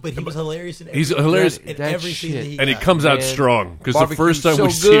 But he was hilarious in every, He's hilarious. in That every scene shit. that he And he got. comes out Man, strong because the Barbecue's first time so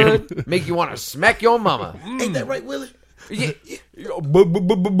we see him, good, make you want to smack your mama. Ain't that right, Willie? Yeah.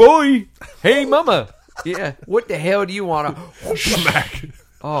 Boy, hey mama. Yeah, what the hell do you want to? smack.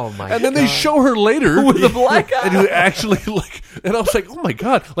 Oh my! And then they God. show her later With a black eye. and who actually like. And I was like, oh my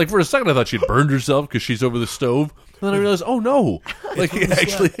god! Like for a second, I thought she'd burned herself because she's over the stove. And then I realized, oh no! Like he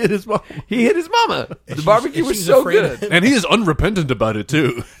actually hit his mom, He hit his mama. The she's- barbecue and was she's so afraid of good. him. and he is unrepentant about it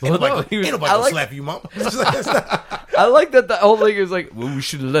too. Ain't nobody, no, he was- ain't nobody I gonna like- slap you, mom. It's like, it's not- I like that the whole thing is like, well, we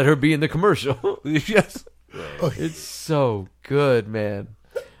should let her be in the commercial. Yes. It's so good, man.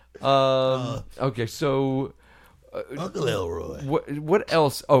 Okay, so Uncle Elroy. what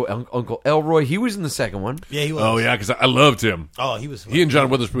else? Oh, Uncle Elroy. He was in the second one. Yeah, he was. Oh yeah, because I loved him. Oh, he was. He and John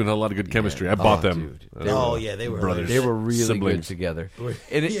Witherspoon had a lot of good chemistry. I bought them. dude. Oh yeah, they were brothers. They were really Siblings. good together.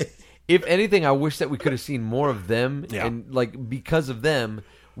 And if anything, I wish that we could have seen more of them. Yeah. And like because of them,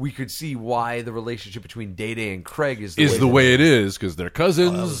 we could see why the relationship between Day Day and Craig is Is the that way it is because they're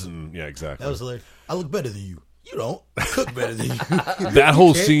cousins. And yeah, exactly. That was hilarious. I look better than you. You don't. I cook better than you. That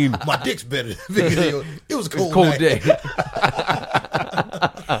whole Okay? scene. My dick's better because it was a cold, cold night. day.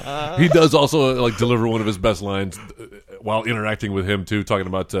 He does also like deliver one of his best lines while interacting with him too, talking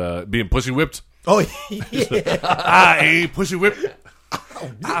about being pussy whipped. Oh yeah. I ain't pussy whipped.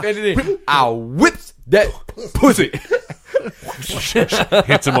 I whipped that pussy.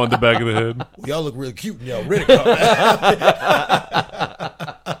 Hits him on the back of the head. Y'all look real cute in y'all red carpet.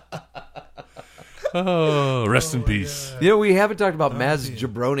 Oh, rest in peace. You know, we haven't talked about Maz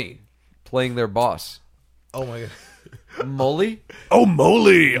Jabroni playing their boss. Oh my god. Molly? Oh,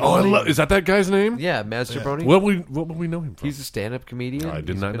 Moley. Oh, I love. Is that guy's name? Yeah, Maz Jabroni. What would we know him from? He's a stand-up comedian. I did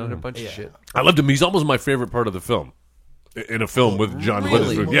He's not been know in a him. bunch of shit. I loved him. He's almost my favorite part of the film. In a film with John really?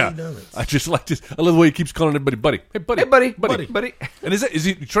 Witherspoon. Moley Yeah. Donuts. I just like this. I love the way he keeps calling everybody buddy. Hey, buddy. Hey, buddy. Buddy. Buddy. And is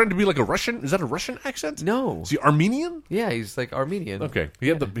he trying to be like a Russian? Is that a Russian accent? No. Is he Armenian? Yeah, he's like Armenian. Okay. He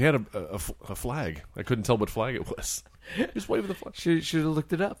had a flag. I couldn't tell what flag it was. Just wave the flag. Should have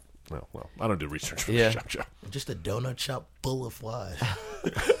looked it up. Well, I don't do research for Yeah. this job. Just a donut shop full of flies.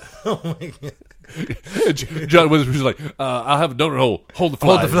 Oh my god. John Witherspoon's like, I'll have a donut hole. Hold the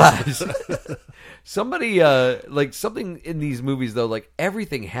flies. Hold the flies. Somebody, like something in these movies though, like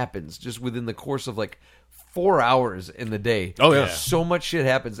everything happens just within the course of like 4 hours in the day. Oh, yeah. So much shit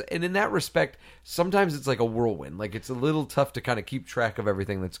happens. And in that respect, sometimes it's like a whirlwind. Like it's a little tough to kind of keep track of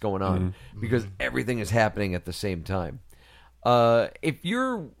everything that's going on because everything is happening at the same time. If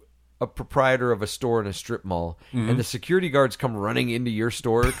you're a proprietor of a store in a strip mall and the security guards come running into your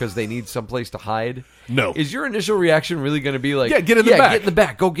store because they need someplace to hide, No. is your initial reaction really going to be like, Yeah, get in the back. get in the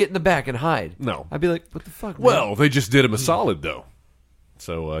back, go get in the back and hide? No. I'd be like, what the fuck, man? Well, they just did him a solid, though.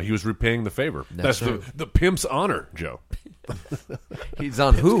 So he was repaying the favor. That's true. the pimp's honor, Joe. He's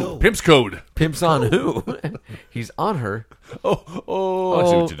on who? Pimp's code. Pimp's on who? He's on her. Oh, I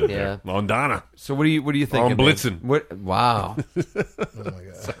see what you did yeah. there. On Donna. So what do you thinking? On man? Blitzen. What? Wow. Oh my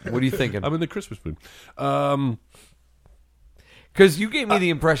god. What are you thinking? I'm in the Christmas mood. Because you gave me the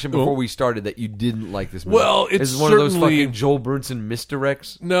impression before we started that you didn't like this movie. Well, it's This is one of those certainly- fucking Joel Brunson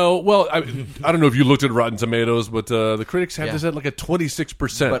misdirects. No, well, I don't know if you looked at Rotten Tomatoes, but the critics have Yeah. this at like a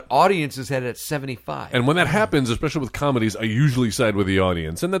 26%. But audiences had it at 75. And when that happens, especially with comedies, I usually side with the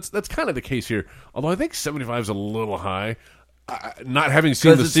audience, and that's kind of the case here. Although I think 75 is a little high. Not having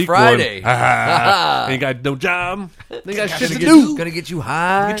seen 'Cause the it's sequel, Friday. Ain't got no job, ain't got shit to Gonna do. Gonna get you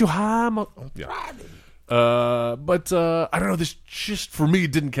high. Get you high, yeah. But I don't know. This just for me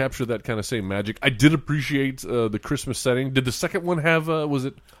didn't capture that kind of same magic. I did appreciate the Christmas setting. Did the second one have was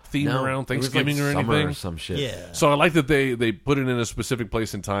it themed No, around it was Thanksgiving like or summer anything? or some shit. Yeah. So I like that they put it in a specific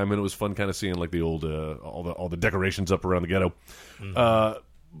place and time, and it was fun kind of seeing like the old all the decorations up around the ghetto.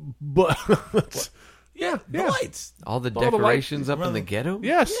 But yeah, The lights. All the All the decorations up in Brother. the ghetto?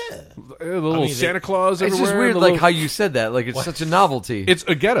 yes, Yeah. the little Santa Claus. It's just everywhere, weird, the like little- how you said that. Like it's such a novelty. it's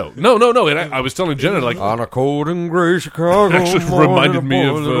a ghetto. No. And I was telling Jenna like on a cold and gray Chicago Actually morning, reminded me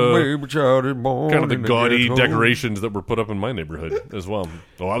a of, little baby child is born kind of the in gaudy ghetto. decorations that were put up in my neighborhood as well.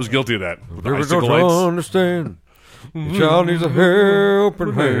 Oh, I was guilty of that. With the People icicle don't lights. understand. The child needs a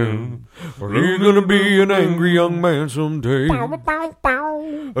helping hand, or he's gonna be an angry young man someday. Take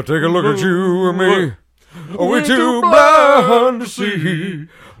a look at you and me. Are we too blind to see?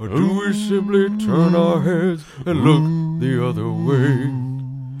 Or do we simply turn our heads and look the other way?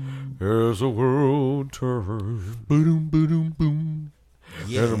 As the world turns, Boom, boom, boom.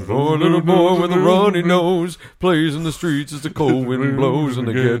 Yeah. Oh, little boy with a runny nose plays in the streets as the cold wind blows in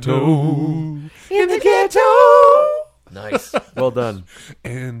the ghetto. In the ghetto. Nice. Well done.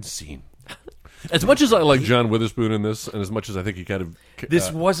 And scene. As much as I like John Witherspoon in this, and as much as I think he kind of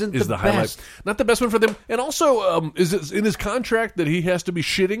This wasn't is the highlight, best. not the best one for them, and also is it in his contract that he has to be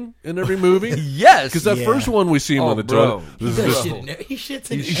shitting in every movie? Yes. Because that Yeah. first one we see him Oh, on the bro. toilet. He does shit in there. He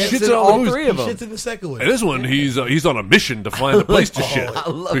shits in, He he shits in in all movies. three of he them. shits in the second one. And this one, he's on a mission to find the place to shit. I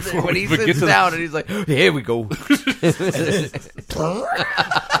love Before it when we he even get sits to the- down and he's like, here we go. It's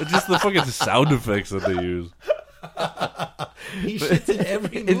just the fucking sound effects that they use. He shits in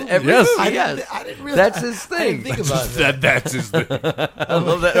every movie. In every Yes. movie, I didn't realize. That's his I didn't thing. think about that. That's his thing. I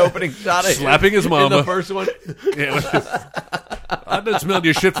love that opening shot of him Slapping his in mama. the first one. Yeah. I've been smelling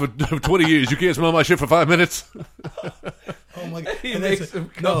your shit for 20 years. You can't smell my shit for 5 minutes. Oh my god! He And makes that's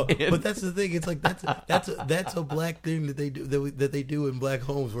him no, come in. but that's the thing. It's like that's a black thing that they do that they do in black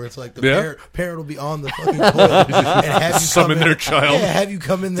homes where it's like the Yeah. parent will be on the fucking toilet and have you Summon come in, their child. Yeah, have you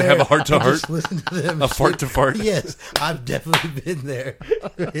come in there have a heart-to-heart? and just listen to them. A fart-to-fart? Yes, I've definitely been there.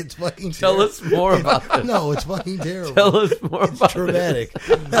 It's fucking. Tell terrible. us more about this. No, it's fucking terrible. Tell us more It's about traumatic.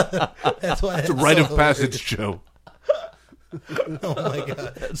 That's why It's a rite of passage, Joe. Oh my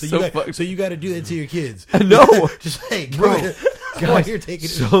god! So, so you got to do that to your kids. No. Just hey, Bro, come on here, take it.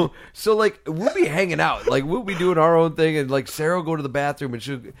 So like we'll be hanging out, like we'll be doing our own thing, and like Sarah will go to the bathroom, and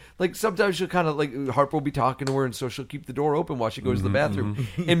she'll like sometimes she'll kind of like Harper will be talking to her, and so she'll keep the door open while she goes to the bathroom.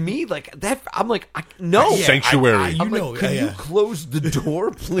 And me like that, I'm like no Yeah, Sanctuary. you I'm like, know, can you yeah. close the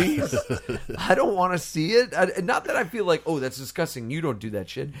door, please? I don't want to see it. Not that I feel like, oh, that's disgusting. You don't do that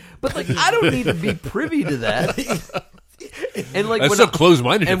shit. But like, I don't need to be privy to that. And like, That's when so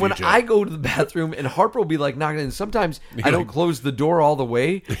close-minded And of when you, Joe. I go to the bathroom, and Harper will be like knocking, and sometimes I don't close the door all the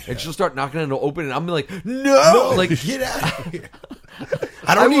way, and she'll start knocking, and it'll open, and I'm like, no, like Get out of here.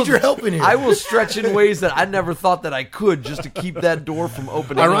 I don't need your help in here. I will stretch in ways that I never thought that I could just to keep that door from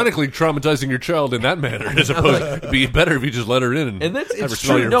opening. Ironically, traumatizing your child in that manner, as opposed to it'd be better if you just let her in And that's never it's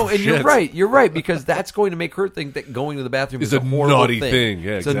smell true. your No, and shit. you're right, because that's going to make her think that going to the bathroom is It's a a horrible naughty thing.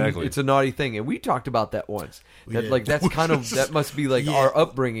 Yeah, It's exactly. it's a naughty thing, and we talked about that once. That did. like that's kind of that must be like Yeah. our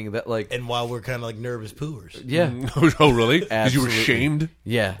upbringing. That like and while we're kind of like nervous pooers. yeah, Oh, really? Because you were Absolutely. shamed?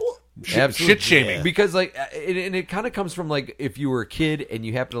 yeah. Shit shaming. Yeah. Because like, and it kind of comes from like if you were a kid and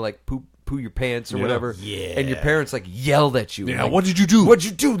you happen to like poo your pants or Yeah. whatever, Yeah. and your parents like yelled at you. Yeah, like, what did you do? What'd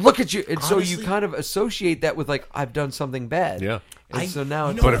you do? Look at you. And so Honestly- you kind of associate that with like I've done something bad. Yeah. And so now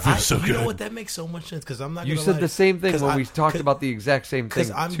you it's know But what, it feels so You good. know what? That makes so much sense because I'm not. you gonna said lie. the same thing 'Cause when we talked 'cause- about the exact same thing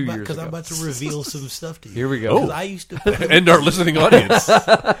 2 years Because ago. I'm about to reveal some stuff to you. Here we go. Because I used to. And our listening audience.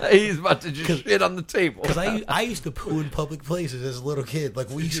 He's about to just shit on the table. Because I used to poo in public places as a little kid. Like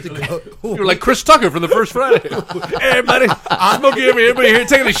we used to go. You're like Chris Tucker from the first Friday. Hey, everybody. Smokey, everybody here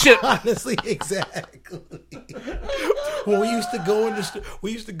taking a shit. Honestly, exactly. When we used to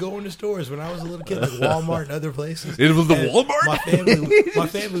go into stores when I was a little kid, like Walmart and other places. It was the And Walmart? My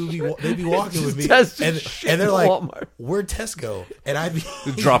family they'd be walking with me, Tested and shit they're at like, Walmart. "We're Tesco," and I'd be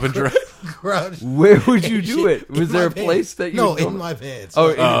Drop and drag. crouched Where would you and do shit it? Was in there my a place pants. that you No, would go- in my pants. Oh,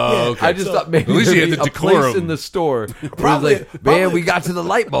 okay. I just So- thought maybe At least you there'd had be the a place decorum. in the store. Where it was Probably- like, man, probably- we got to the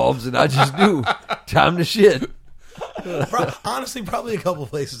light bulbs, and I just knew time to shit. Honestly, probably a couple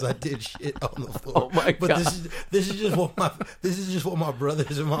places I did shit on the floor. Oh my but God. this is just what my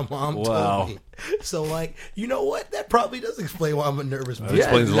brothers and my mom Wow. told me. So like, you know what? That probably does explain why I'm a nervous. That person.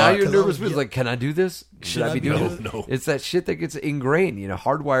 explains a now lot. you're 'Cause I nervous. was- It's like, can I do this? Should I be doing No, it? no. It's that shit that gets ingrained,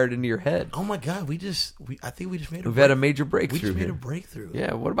 hardwired into your head. Oh my god, I think we just made a We've had a break- major we breakthrough just made here. a breakthrough.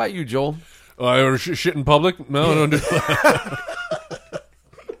 Yeah. What about you, Joel? Or shit in public? No, I don't do that.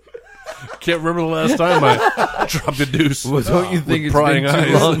 Can't remember the last time I dropped a deuce. Well, don't you with think it's prying been too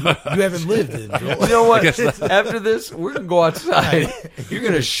eyes. long? You haven't lived it, Joel. You know what? guess not. After this, we're gonna go outside. You're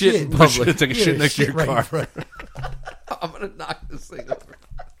gonna shit in public. Take a shit next to your Right in car. front. I'm gonna knock this thing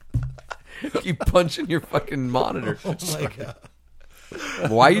over. Keep punching your fucking monitor. Oh my god.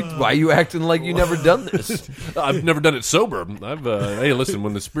 Why you acting like you never done this? I've never done it sober. Hey, listen,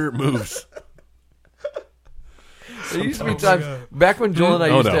 when the spirit moves. There used to be times back when Joel and I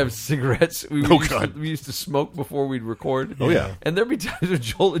Oh, used no. to have cigarettes. We God. used to smoke before we'd record. Oh, yeah. And there'd be times where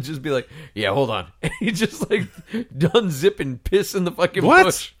Joel would just be like, "Yeah, hold on," and he just like done zipping piss in the fucking What?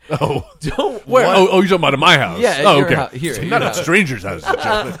 bush. Oh. Don't Where? what? Oh, you're talking about at my house? Yeah, at Oh, your okay. house. Here, I'm your not at house. strangers' houses.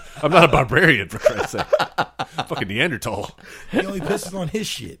 Jeff. I'm not a barbarian, for Christ's sake. Fucking Neanderthal. He only pisses on his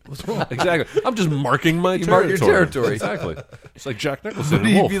shit. What's wrong? Exactly. I'm just marking my You territory. mark your territory. Exactly. It's like Jack Nicholson and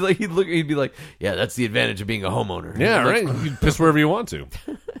He'd Wolf. be like, he'd be like, "Yeah, that's the advantage of being a homeowner." Yeah, Like, right. You can piss wherever you want to.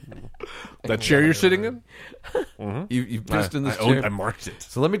 That chair you're sitting in? You pissed in this chair. I marked it.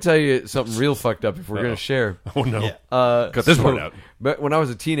 So let me tell you something real fucked up if we're going to share. Oh, no. Yeah. Cut this part out. But when I was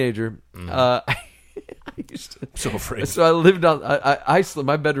a teenager, I used to... I'm so afraid. So I lived on...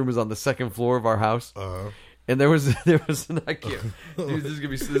 my bedroom was on the second floor of our house. And there was an... I can't... Dude, this is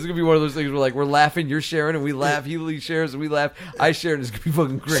gonna be one of those things where like we're laughing, you're sharing, and we laugh. He shares, and we laugh. I share, and it's gonna be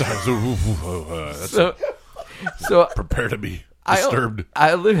fucking great. So prepare to be disturbed.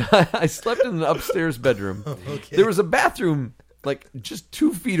 I slept in an upstairs bedroom. Okay. There was a bathroom like just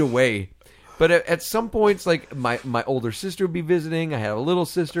 2 feet away. But at some points, like my older sister would be visiting. I had a little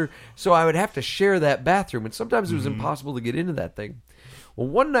sister, so I would have to share that bathroom, and sometimes it was impossible to get into that thing. Well,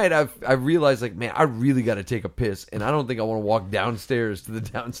 one night I realized, like, man, I really got to take a piss, and I don't think I want to walk downstairs to the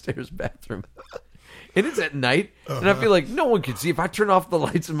downstairs bathroom. And it's at night, and I feel like no one can see. If I turn off the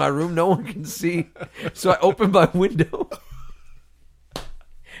lights in my room, no one can see. So I opened my window,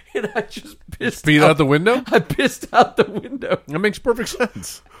 and I just pissed out the window? I pissed out the window. That makes perfect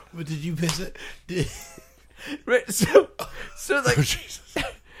sense. But did you piss it? Right, so like, Oh, Jesus.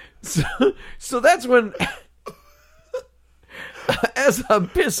 so that's when, as I'm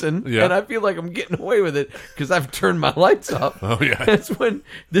pissing, Yeah. and I feel like I'm getting away with it because I've turned my lights off. Oh, yeah. That's when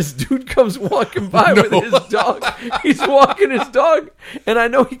this dude comes walking by with his dog. He's walking his dog, and I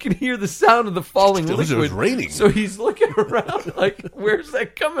know he can hear the sound of the falling It liquid. was raining. So he's looking around like, where's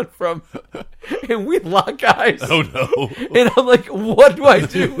that coming from? And we lock eyes. Oh, no. And I'm like, what do I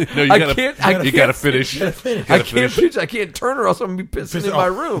do? No, you I gotta, can't. you gotta finish. I can't pitch. I can't turn her, else I'm gonna be pissing in my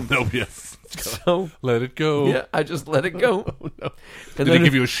room. No, yeah. So Let it go. yeah, I just let it go. No. And Did he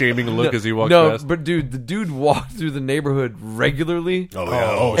give you a shaming look as he walked past? but dude, the dude walked through the neighborhood regularly. Oh,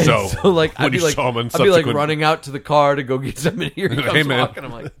 yeah. Oh, And so, like when I'd be you like, saw him in I'd be like subsequent- running out to the car to go get something. Here he comes Hey, man. walking.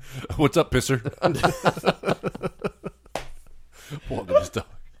 I'm like, What's up, pisser? Welcome to his dog.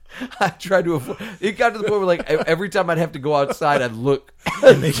 I tried to avoid. It got to the point where like every time I'd have to go outside, I'd look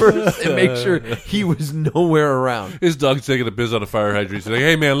first and make sure he was nowhere around. His dog's taking a piss on a fire hydrant. He's like,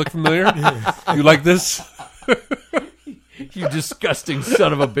 hey, man, look familiar? You like this? You disgusting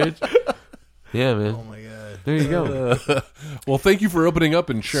son of a bitch. Yeah, man. Oh my god. There you go. Well, thank you for opening up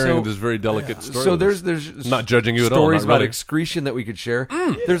and sharing So- this very delicate story. So with us. there's Not judging you at all, stories not about really. excretion that we could share.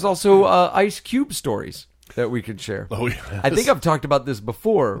 There's also Ice Cube stories that we could share. Oh, yes. I think I've talked about this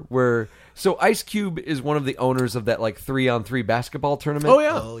before. So Ice Cube is one of the owners of that like 3-on-3 basketball tournament. Oh,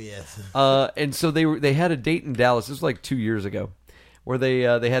 yeah. Oh yes. And so they had a date in Dallas. This was like 2 years ago, where they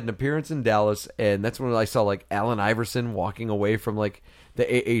had an appearance in Dallas, and that's when I saw like Allen Iverson walking away from like the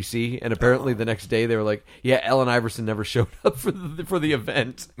AAC, and apparently the next day they were like, yeah, Allen Iverson never showed up for the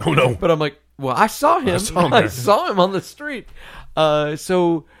event. Oh, no. But I'm like, well, I saw him. I saw him on the street.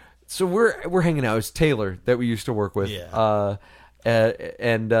 So we're hanging out. It's Taylor that we used to work with. Yeah.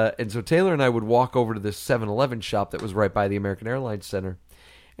 And so Taylor and I would walk over to this 7-Eleven shop that was right by the American Airlines Center.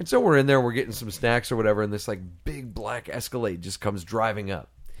 And so we're in there, we're getting some snacks or whatever, and this like big black Escalade just comes driving up.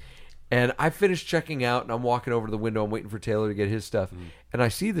 And I finished checking out, and I'm walking over to the window. I'm waiting for Taylor to get his stuff. And I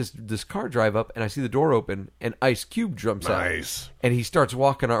see this car drive up, and I see the door open, and Ice Cube jumps out. Nice. And he starts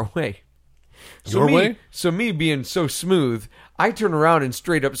walking our way. Your way? So me being so smooth, I turn around and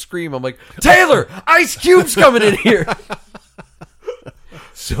straight up scream. I'm like, Taylor, Ice Cube's coming in here.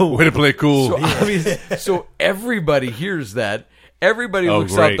 So Way to play cool. So, I mean, so everybody hears that. Everybody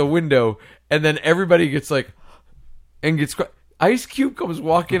looks great. out the window, and then everybody gets like, and gets. Ice Cube comes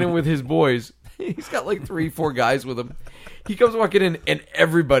walking in with his boys. He's got like 3-4 guys with him. He comes walking in, and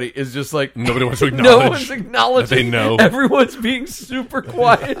everybody is just like, Nobody wants to acknowledge. No one's acknowledging. that they know. Everyone's being super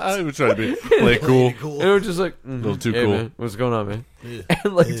quiet. I was trying to play cool. And we're just like, A little too hey, cool. man, what's going on, man?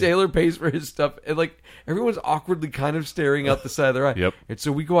 And like Taylor pays for his stuff, and like everyone's awkwardly kind of staring out the side of their eye. Yep. And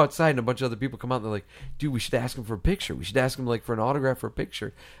so we go outside, and a bunch of other people come out, and they're like, dude, we should ask him for a picture. We should ask him like for an autograph for a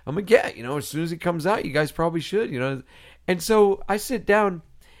picture. I'm like, yeah, as soon as he comes out, you guys probably should, And so I sit down,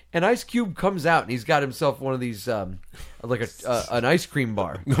 and Ice Cube comes out, and he's got himself one of these, like an ice cream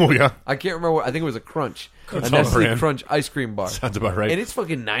bar. Oh, yeah. I can't remember what. I think it was a Crunch, a on Nestle brand. Crunch ice cream bar. Sounds about right. And it's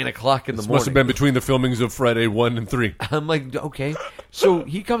fucking 9:00 in the morning. Must have been between the filmings of Friday 1 and 3. I'm like, okay. So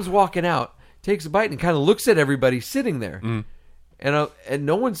he comes walking out, takes a bite, and kind of looks at everybody sitting there. And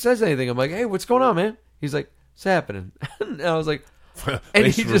no one says anything. I'm like, hey, what's going on, man? He's like, what's happening? And I was like, and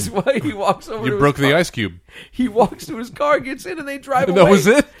Thanks he for- he walks over. You to broke his the car. ice cube. He walks to his car, gets in, and they drive And away. that was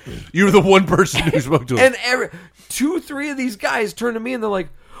it? You were the one person who spoke to him. And 2-3 of these guys turn to me, and they're like,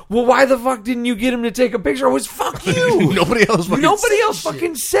 well, why the fuck didn't you get him to take a picture? I was, fuck you. Nobody else fucking Nobody said else shit.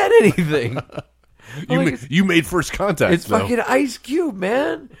 fucking said anything. You made first contact, It's though. fucking Ice Cube,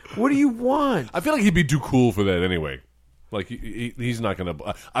 man. What do you want? I feel like he'd be too cool for that anyway. Like he's not going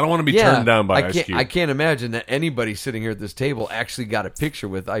to. I don't want to be turned down by Ice Cube. I can't imagine that anybody sitting here at this table actually got a picture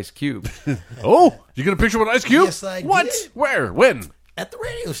with Ice Cube. Oh, you get a picture with Ice Cube? Yes, I What? did. Where? When? At the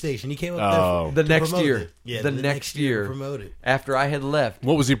radio station, he came up The to next promote year. it. Yeah, the next year. promoted. After I had left.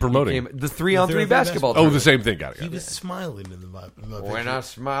 What was he promoting? The 3-on-3 3-on-3 basketball. Oh, the same thing. Got He it. was smiling in my When picture. I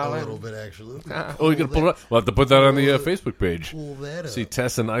smiling? A little bit, actually. Oh, you gonna pull it up? We'll have to put that on the Facebook page. Pull that up. See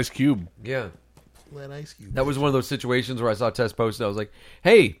Tess and Ice Cube. Yeah. Let Ice Cube. That was one of those situations where I saw Tess post and I was like,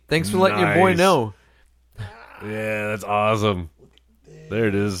 hey, thanks for letting your boy Nice. know. Yeah, that's awesome. There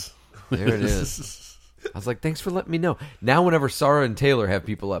it is. There it is. I was like, thanks for letting me know. Now whenever Sarah and Taylor have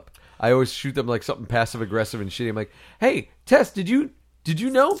people up, I always shoot them like something passive-aggressive and shitty. I'm like, hey, Tess, did you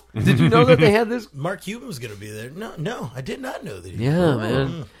know? Did you know that they had this? Mark Cuban was going to be there. No, I did not know that. Yeah,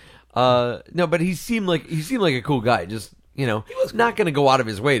 man. No, but he seemed like a cool guy. Just, not going to go out of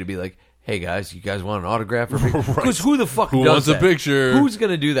his way to be like, hey guys, you guys want an autograph? Because who the fuck Who does wants a that? picture? Who's going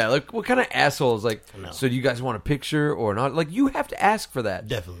to do that? Like, what kind of asshole is like, so do you guys want a picture or not? Like, you have to ask for that.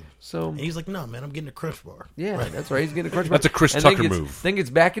 Definitely. So And he's like, no, man, I'm getting a Crunch Bar. yeah, that's right. He's getting a crunch bar. That's a Chris And Tucker then move. Then gets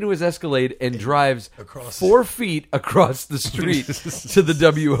back into his Escalade and drives Across- 4 feet across the street to the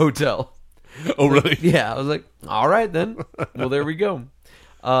W Hotel. Oh, really? Yeah, I was like, all right then. Well, there we go.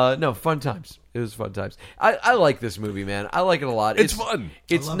 No, fun times. It was fun times. I like this movie, man. I like it a lot. It's fun.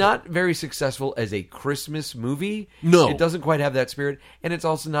 It's not very successful as a Christmas movie. No. It doesn't quite have that spirit. And it's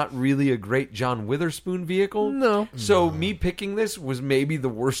also not really a great John Witherspoon vehicle. No. So me picking this was maybe the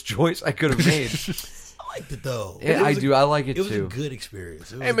worst choice I could have made. I liked it, though. Yeah, It was I do. I like it, It was too. a good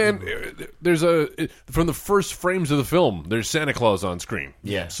experience. It was Hey a man, good movie. there's from the first frames of the film, there's Santa Claus on screen.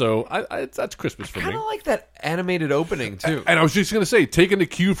 Yeah. So that's Christmas for me. Kind of like that animated opening, too. And I was just gonna say, taking a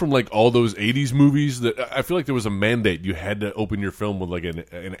cue from like all those '80s movies, that I feel like there was a mandate you had to open your film with like an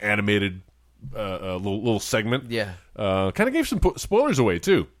animated little segment. Yeah. kind of gave some spoilers away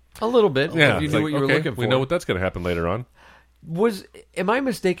too. A little bit. Yeah, If you it's knew like, what you were okay, looking for. we know what that's going to happen later on. Am I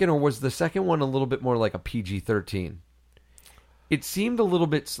mistaken, or was the second one a little bit more like a PG-13? It seemed a little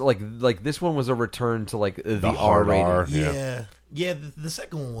bit like this one was a return to like the R hard rating. R. Yeah. The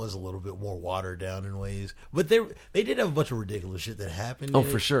second one was a little bit more watered down in ways, but they did have a bunch of ridiculous shit that happened. Oh, in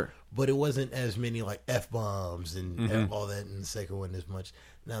for it, sure. But it wasn't as many like F-bombs and all that in the second one as much.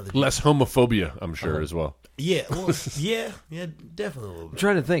 Now that Less homophobia, I'm sure, as well. yeah, well, yeah, definitely a little I'm bit.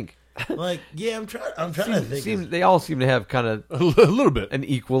 trying to think. Like, yeah, I'm trying to think. They all seem to have kind of A little bit. an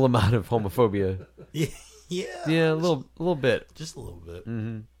equal amount of homophobia. Yeah, Yeah, a little bit. just a little bit.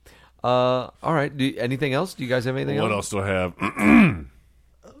 All right. Anything else? Do you guys have anything What else? else do I have?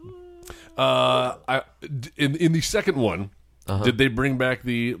 In the second one, did they bring back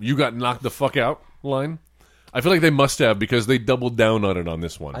the "you got knocked the fuck out" line? I feel like they must have, because they doubled down on it on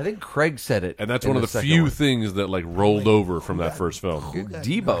this one, I think Craig said it, and that's in one of the second few one. things that like rolled over from that first film. Who got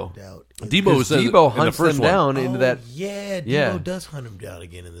Debo. knocked out? Debo Because says Debo in the hunts first them one. down into that. Yeah, Debo Yeah. does hunt him down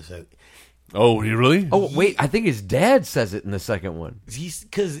again in the second. Oh, he really? Oh wait, I think his dad says it in the second one. He's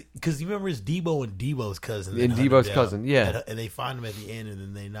because you remember it's Debo and Debo's cousin. that And hunt him Debo's down. cousin, yeah. and they find him at the end, and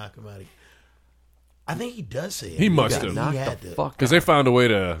then they knock him out. I think he does say it. He must got have. Knock had the to. fuck Because out. they found a way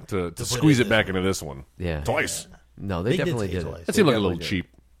to squeeze it it back into this one. Yeah. Twice. No, they They did definitely say did twice. it. That seemed like a They little definitely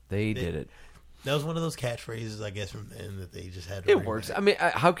cheap. did. They did it. That was one of those catchphrases, I guess, from the end that they just had. To It bring works. back. I mean,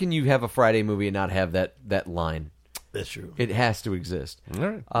 how can you have a Friday movie and not have that line? That's true. It has to exist. All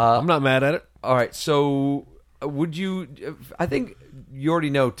right. I'm not mad at it. All right, so would you? I think you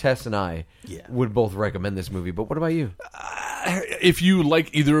already know Tess and I would both recommend this movie, but what about you? If you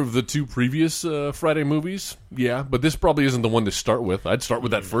like either of the two previous Friday movies, yeah, but this probably isn't the one to start with. I'd start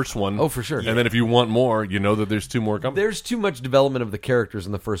with that first one. Oh, for sure. And then if you want more, you know that there's two more coming. There's too much development of the characters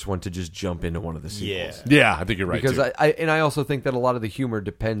in the first one to just jump into one of the sequels. Yeah, Yeah, I think you're right. Because too. I also think that a lot of the humor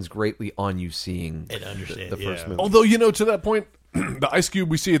depends greatly on you seeing And understand, the first yeah. movie. Although, to that point, the Ice Cube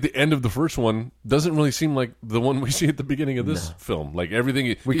we see at the end of the first one doesn't really seem like the one we see at the beginning of this film. Like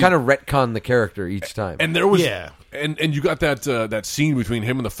everything, We kind of retcon the character each time. and there was Yeah. and you got that scene between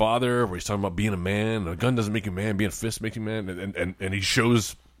him and the father where he's talking about being a man. A gun doesn't make you a man. Being a fist makes you a man. And he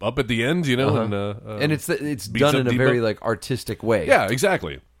shows up at the end, and it's beats done up in a Debo. very like artistic way. yeah,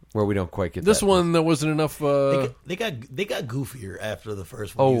 exactly. where we don't quite get This that. one there wasn't enough. They got goofier after the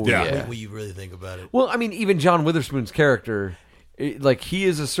first one. Oh, yeah. When you really think about it. Well, I mean, even John Witherspoon's character, like he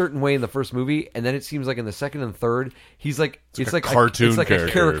is a certain way in the first movie, and then it seems like in the second and third, he's like it's like a cartoon it's like a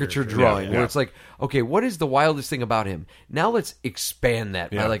character. caricature drawing Yeah. where it's like, okay, what is the wildest thing about him? Now let's expand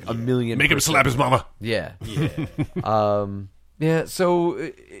that by Yeah. like a million. Make him slap his mama. Yeah. Yeah. Yeah,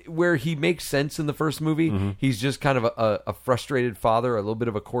 so where he makes sense in the first movie, he's just kind of a frustrated father, a little bit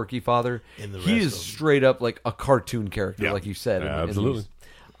of a quirky father. He is straight up like a cartoon character, like you said. Absolutely.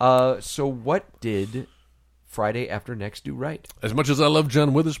 So what did Friday After Next do right? As much as I love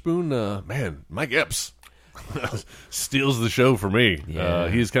John Witherspoon, man, Mike Epps steals the show for me. Yeah.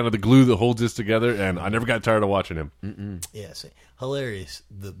 He's kind of the glue that holds this together, and I never got tired of watching him. Yeah, hilarious.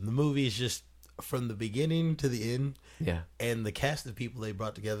 The movie is just from the beginning to the end. Yeah. And the cast of people they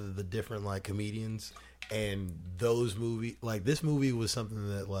brought together, the different like comedians, and those movie, like this movie was something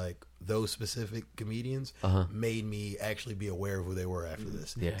that like those specific comedians made me actually be aware of who they were after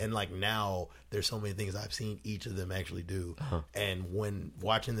this. Yeah. And like now there's so many things I've seen each of them actually do. And when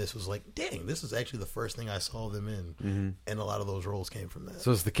watching this was like, dang, this is actually the first thing I saw them in. And a lot of those roles came from that.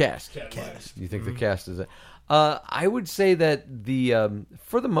 So it's the cast. Cast. You think the cast is it? I would say that the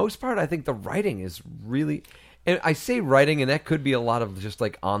for the most part, I think the writing is really. And I say writing, and that could be a lot of just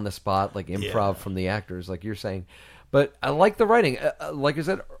like on the spot, like improv from the actors, like you're saying. But I like the writing. Like I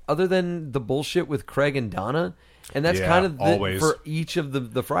said, other than the bullshit with Craig and Donna, and that's kind of for each of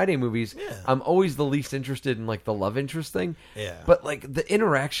the Friday movies. Yeah. I'm always the least interested in like the love interest thing. Yeah. But like the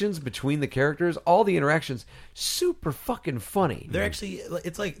interactions between the characters, all the interactions, super fucking funny. They're actually,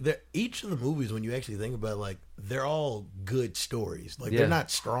 it's like each of the movies, when you actually think about it, like they're all good stories. Like they're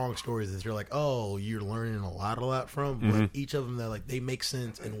not strong stories that you're like, oh, you're learning a lot from. But each of them, they're like, they make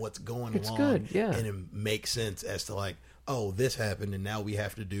sense in what's going along. Good, yeah. And it makes sense as to like, oh, this happened, and now we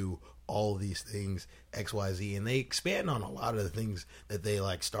have to do all these things X, Y, Z, and they expand on a lot of the things that they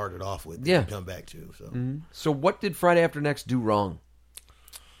like started off with. To come back to. So, So what did Friday After Next do wrong?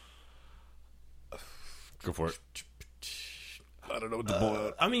 Go for it. I don't know what to pull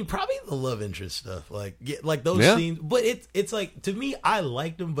out. I mean, probably the love interest stuff, like those scenes. But it's like, to me, I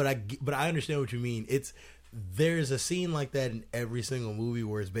liked them, but I understand what you mean. There's a scene like that in every single movie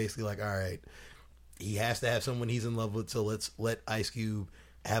where it's basically like, all right, he has to have someone he's in love with, so let's let Ice Cube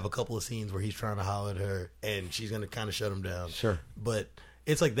have a couple of scenes where he's trying to holler at her, and she's going to kind of shut him down. Sure. But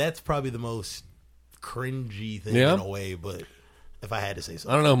it's like, that's probably the most cringy thing in a way, but if I had to say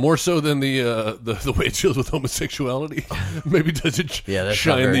something. I don't know, more so than the way it deals with homosexuality. Maybe doesn't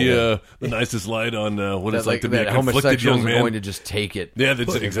shine the nicest light on what it's like to be a conflicted young man. Going to just take it. Yeah,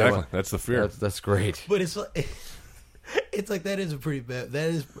 exactly. That's the fear. That's great. But it's like... It's like, that is a pretty bad. That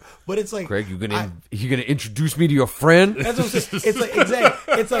is, but it's like, Greg, you gonna introduce me to your friend? That's what I'm saying. It's like,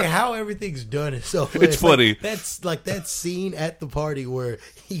 exactly. It's like how everything's done is so. It's funny. Like, that's like that scene at the party where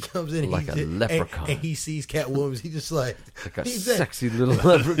he comes in like a leprechaun, and he sees Cat Williams. He's just like a sexy little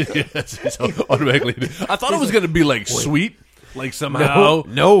leprechaun. Yes, automatically. I thought it was going to be like sweet. Like somehow,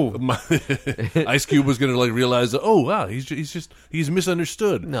 Ice Cube was going to like realize, oh wow, he's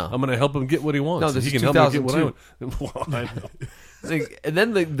misunderstood. No, I'm going to help him get what he wants. No, this he is can help me get what I want. Well, I know. And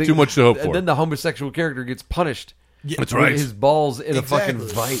then too much to hope for. And then the homosexual character gets punished. Yeah, that's right. His balls in a fucking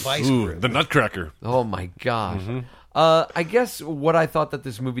vice. Ooh, the Nutcracker. Oh my gosh. I guess what I thought that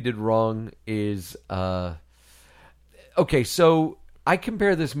this movie did wrong is, okay, so I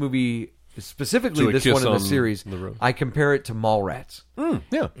compare this movie. Specifically, this one in the series, I compare it to Mallrats.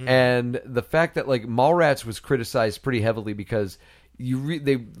 And the fact that like Mallrats was criticized pretty heavily because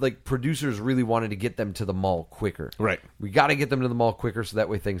producers really wanted to get them to the mall quicker. Right, we got to get them to the mall quicker so that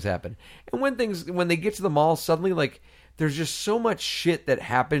way things happen. And when they get to the mall, suddenly like there's just so much shit that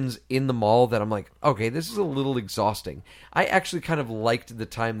happens in the mall that I'm like, okay, this is a little exhausting. I actually kind of liked the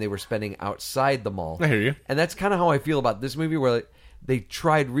time they were spending outside the mall. I hear you, and that's kind of how I feel about this movie, where. They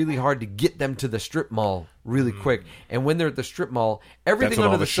tried really hard to get them to the strip mall really quick, and when they're at the strip mall, everything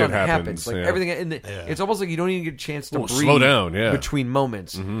under the sun happens. Like everything, it's almost like you don't even get a chance to breathe. Slow down, between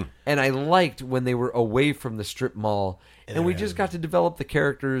moments. And I liked when they were away from the strip mall, and we just got to develop the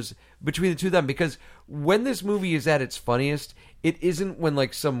characters between the two of them. Because when this movie is at its funniest, it isn't when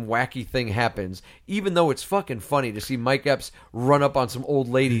like some wacky thing happens. Even though it's fucking funny to see Mike Epps run up on some old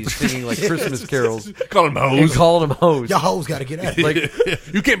ladies singing like Christmas carols, calling them hoes. Y'all hoes got to get out. Like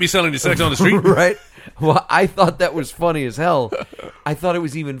you can't be selling your sex on the street, right? Well, I thought that was funny as hell. I thought it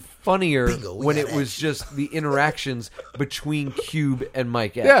was even funnier when it was just the interactions between Cube and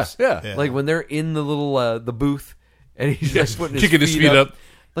Mike Epps. Yeah. Like when they're in the little the booth and he's just putting kicking his feet up.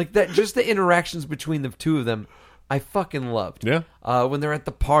 Like that, just the interactions between the two of them, I fucking loved. Yeah. When they're at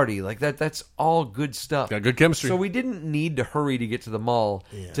the party, like that's all good stuff. Got good chemistry. So we didn't need to hurry to get to the mall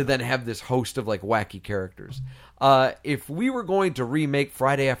to then have this host of like wacky characters. If we were going to remake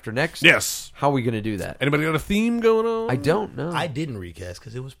Friday After Next, Yes. how are we going to do that? Anybody got a theme going on? I don't know. I didn't recast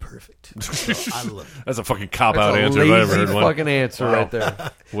because it was perfect. So I love it. That's a fucking cop That's out a answer if I ever lazy heard one. fucking answer right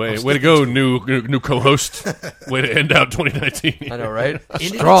there. Way to go, new co-host. Way to end out 2019. I know, right?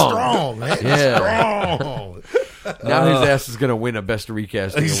 Ended it Strong. strong, man. Yeah. Strong. Now his ass is going to win a best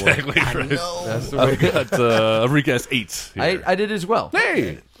recasting award. Exactly. I Right. know. That's the way. Got a recast 8. Here. I did as well.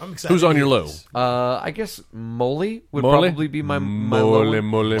 Hey, I'm excited. who's on your low? I guess Molly would Molly? probably be my low one.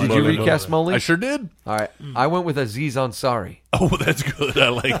 Molly. Did you recast Molly? I sure did. All right. I went with Aziz Ansari. Oh, that's good. I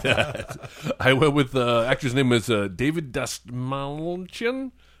like that. I went with actor's name was David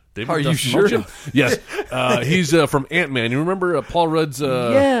Dastmalchian. David Are you Dastmalchian? sure? Yes. He's from Ant-Man. You remember Paul Rudd's?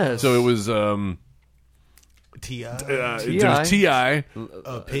 Yes. So it was T.I. T.I.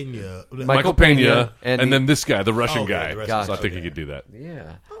 Pena. Michael Pena, and and the- then this guy, the Russian Okay, guy. the Russian So I guy. think he Okay. could do that.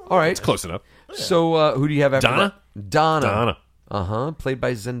 Yeah. All right. Close enough. So who do you have after Donna? that? Donna. Donna. Played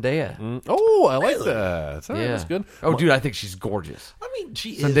by Zendaya. Oh, I like that. All right, Yeah. That's good. Oh, dude, I think she's gorgeous. I mean,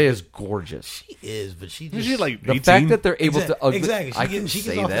 she is. Zendaya's gorgeous. She is, but she Is just she like The 18? fact that they're able to exactly. I can she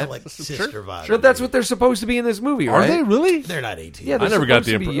say gets off that. like sister vibe. But that's what they're supposed to be in this movie, Are right? they really? They're not 18. Yeah, I they're never got supposed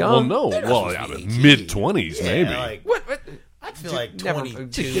the to be impression. young. Well, no. They're not Well, supposed to be 18. mid-20s, Yeah, maybe. like, What? I feel like Never,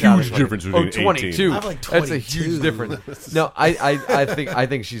 22. get out of Huge here. difference between 18. 22. I'm like That's a 22. huge difference. No, I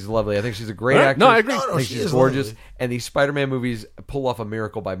think she's lovely. I think she's a great Right? actress. No, I agree. I No, think she she's is gorgeous. lovely. And these Spider-Man movies pull off a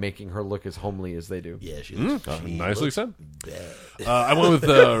miracle by making her look as homely as they do. Yeah, she Nicely looks said. bad. I went with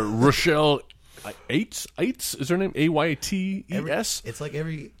Rochelle Aites. Aites is her name? Aytes. It's like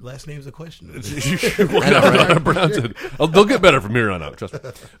every last name's a question. Whatever pronounce it. Oh, they'll get better from here on out. Trust me.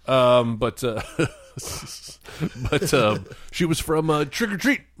 But she was from Trick or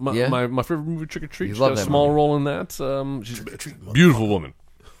Treat. My favorite movie, Trick or Treat. You She love got a that small movie. role in that. She's a beautiful woman.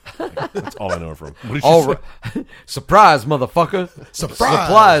 That's all I know her from. What did she All say? right. Surprise, motherfucker. Surprise.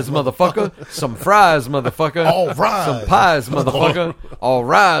 Supplies, motherfucker. Some fries, motherfucker. All right. Some pies, motherfucker. All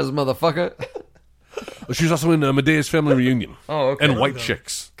rise, motherfucker. She was also in Medea's Family Reunion. Oh, okay. And White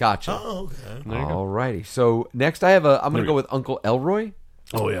Chicks. Gotcha. Oh, okay. All righty. So next I have I'm going to go with Uncle Elroy.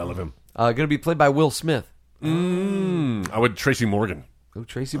 Oh, yeah, I love him. Going to be played by Will Smith. I would Tracy Morgan. Oh,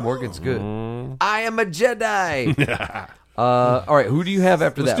 Tracy Morgan's good. I am a Jedi. All right. Who do you have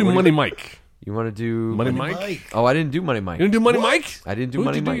after Let's that? do What Money Mike. You want to do Money Mike? Oh, I didn't do Money Mike. You didn't do Money Mike? I didn't do Who'd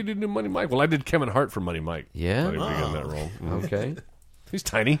Money you do? Mike. You didn't do Money Mike. Well, I did Kevin Hart for Money Mike. Yeah? I didn't begin that role. Okay. He's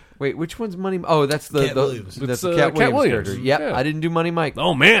tiny. Wait, which one's Money? Oh, that's the Cat Williams. that's It's, the Cat Cat Williams, Williams. character. Yep, Yeah. I didn't do Money Mike.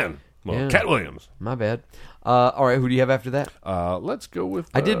 Oh, man. Well, Yeah. Cat Williams. My bad. All right, who do you have after that? Let's go with...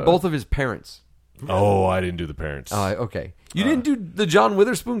 I did both of his parents. Oh, I didn't do the parents. Okay. You didn't do the John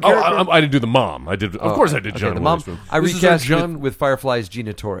Witherspoon Oh, character? I didn't do the mom. I did. Of course, I did Okay, John the mom. Witherspoon. I This is recast John. with Firefly's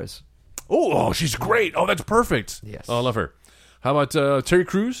Gina Torres. Oh, she's great. Oh, that's perfect. Yes. Oh, I love her. How about Terry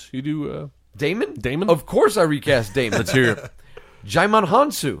Crews? You do Damon? Damon? Of course I recast Damon. Let's hear it. Jaimon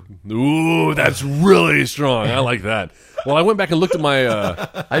Hansu. Ooh, that's really strong. I like that. Well, I went back and looked at my.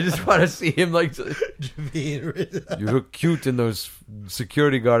 I just want to see him like. Being You look cute in those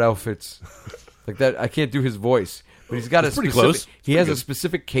security guard outfits, like that. I can't do his voice, but he's got a pretty specific. close. He has a good.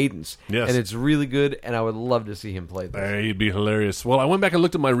 specific cadence, Yes. and it's really good. And I would love to see him play this. He'd be hilarious. Well, I went back and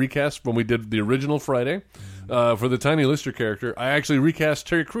looked at my recast when we did the original Friday for the Tiny Lister character. I actually recast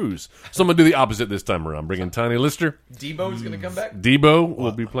Terry Crews. So I'm going to do the opposite this time around. Bring in Tiny Lister. Debo's gonna come back. Debo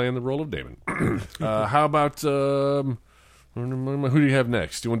will be playing the role of Damon. How about who do you have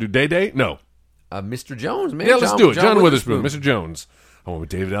next? Do you want to do Day Day? No. Mr. Jones, man. Yeah, let's do it. John Witherspoon. Witherspoon, Mr. Jones. I went with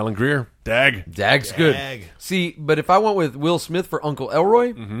David Allen Greer. Dag. Dag's good. Dag. See, but if I went with Will Smith for Uncle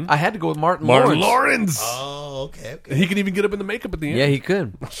Elroy, I had to go with Martin Lawrence. Lawrence. Oh, okay. He can even get up in the makeup at the end. Yeah, he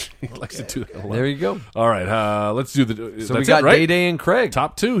could. he likes to do that a lot. There you go. All right, let's do the. So that's we got it, right? Day Day and Craig.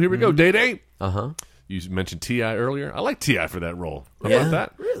 Top two. Here we go. Day Day. Uh-huh. You mentioned T.I. earlier. I like T.I. for that role. How Yeah.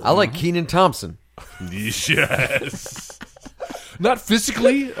 about that? I like Keenan Thompson. Yes. Not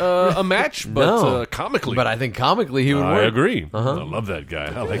physically a match, but No. comically. But I think comically he would I work. agree. I love that guy.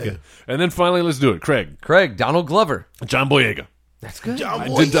 I like it. And then finally, let's do it. Craig. Donald Glover. John Boyega. That's good. John I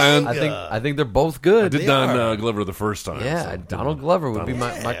did Don. I think they're both good. I did Don Glover the first time. Yeah, so. Donald Glover would be my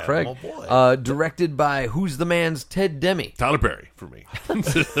Craig. my boy. Directed by Who's the Man's Ted Demme. Tyler Perry for me.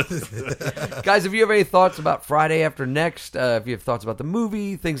 Guys, if you have any thoughts about Friday After Next, if you have thoughts about the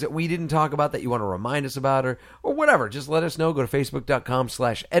movie, things that we didn't talk about that you want to remind us about, or whatever, just let us know. Go to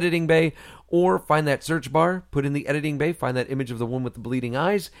facebook.com/editingbay or find that search bar, put in the editing bay, find that image of the one with the bleeding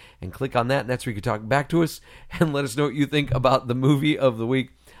eyes, and click on that, and that's where you can talk back to us and let us know what you think about the movie of the week.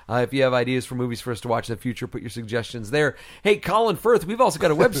 If you have ideas for movies for us to watch in the future, put your suggestions there. Hey, Colin Firth, we've also got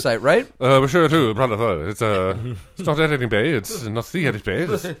a website, right? We sure do. It's not Editing Bay. It's not the Editing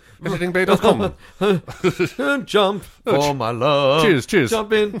Bay. It's editingbay.com. Jump for my love. Cheers.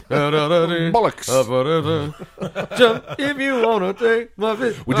 Jump in. Bollocks. Jump if you want to take my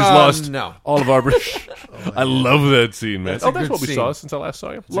fit. We just lost No. all of our British. I love that scene, man. That's a That's good what we scene. saw since I last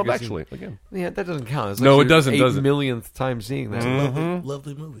saw you. Love good Actually, again. Yeah, that doesn't count. It's No, like it doesn't, your does it? 8 millionth time seeing that.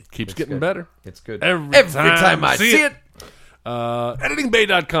 Lovely movie. Keeps getting good. better. It's good. Every time I see it.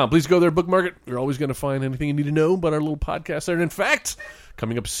 Editingbay.com. Please go there, bookmark it. You're always going to find anything you need to know about our little podcast there. And in fact,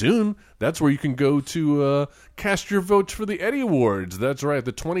 coming up soon, that's where you can go to cast your votes for the Eddie Awards. That's right,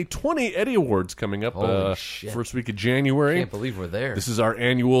 the 2020 Eddie Awards coming up Holy shit. first week of January. Can't believe we're there. This is our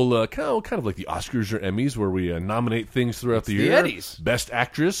annual, kind of like the Oscars or Emmys, where we nominate things throughout the year. Eddies. Best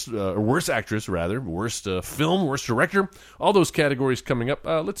actress, or worst actress, rather. Worst film, worst director. All those categories coming up.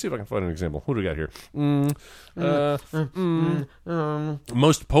 Let's see if I can find an example. Who do we got here?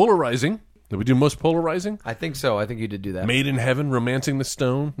 Most polarizing. Did we do most polarizing? I think so. I think you did do that. Made in Heaven, Romancing the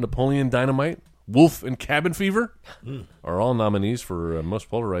Stone, Napoleon Dynamite, Wolf, and Cabin Fever are all nominees for most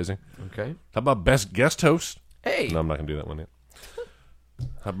polarizing. Okay. How about Best Guest Host? Hey. No, I'm not going to do that one yet.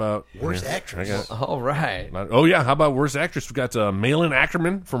 How about Worst I actress. got- All right. oh, yeah. How about Worst Actress? We got Malin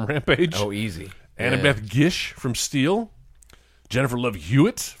Ackerman from Rampage. Oh, easy. Annabeth Gish from Steel. Jennifer Love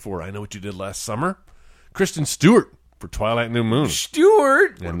Hewitt for I Know What You Did Last Summer. Kristen Stewart for Twilight New Moon.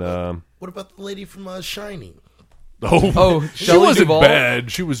 Stewart. And What about the lady from Shining? she Shelley wasn't Duvall?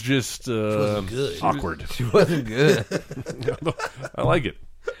 bad. She was just wasn't good. awkward. She wasn't good. I like it.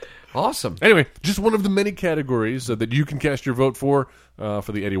 Awesome. Anyway, just one of the many categories that you can cast your vote for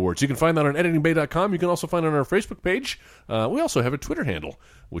the Eddie Awards. You can find that on editingbay.com. You can also find it on our Facebook page. We also have a Twitter handle,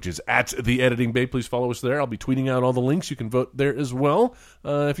 which is @TheEditingBay. Please follow us there. I'll be tweeting out all the links. You can vote there as well.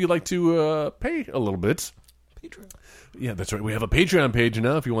 If you'd like to pay a little bit. Patreon. Yeah, that's right. We have a Patreon page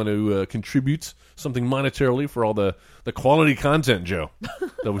now if you want to contribute something monetarily for all the quality content, Joe,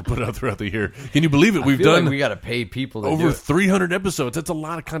 that we put out throughout the year. Can you believe it? We've I feel done like we got to pay people to do over it. 300 episodes. That's a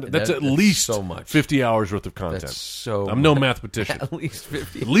lot of content. That's at That's least so much. 50 hours worth of content. That's so I'm no much. mathematician. At least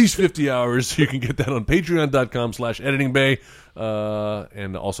 50. At least 50 hours. You can get that on patreon.com/editingbay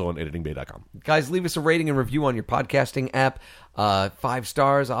and also on editingbay.com. Guys, leave us a rating and review on your podcasting app. 5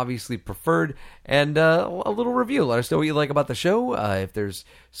 stars, obviously preferred, and a little review. Let us know what you like about the show. If there's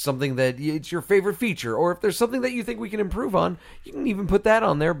something that it's your favorite feature, or if there's something that you think we can improve on, you can even put that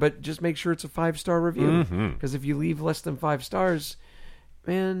on there. But just make sure it's a 5-star review, because if you leave less than 5 stars,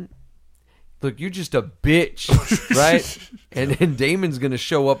 man. Look, you're just a bitch, right? and Damon's going to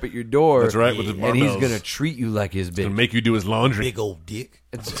show up at your door. That's right, with his and he's barbells. going to treat you like his bitch. And make you do his laundry. Big old dick.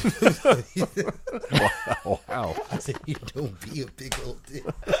 Wow. I said, you don't be a big old dick.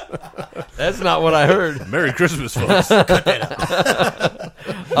 That's not what I heard. Merry Christmas, folks. All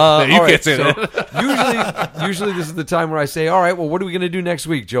you right, can't say so that. usually this is the time where I say, all right, well, what are we going to do next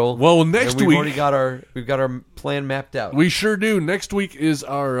week, Joel? Well, next And we've week- already got our plan mapped out. We sure do. Next week is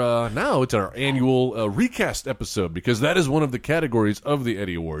our now it's our annual recast episode, because that is one of the categories of the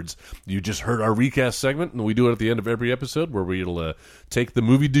Eddie Awards. You just heard our recast segment, and we do it at the end of every episode where we'll take the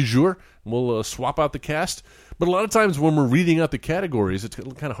movie du jour and we'll swap out the cast. But a lot of times when we're reading out the categories, it's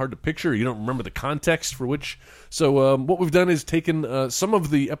kind of hard to picture. You don't remember the context for which. So what we've done is taken some of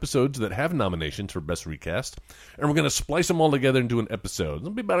the episodes that have nominations for Best Recast, and we're going to splice them all together into an episode.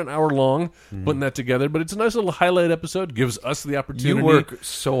 It'll be about an hour long, putting that together. But it's a nice little highlight episode. Gives us the opportunity. You work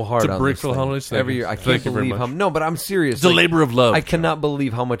so hard to on break this for the thing. holidays. Thank every you. year. I Thank can't you very believe much. how. No, but I'm serious. It's a labor of love. I cannot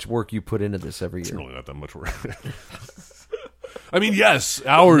believe how much work you put into this every It's year. really not that much work. I mean, yes,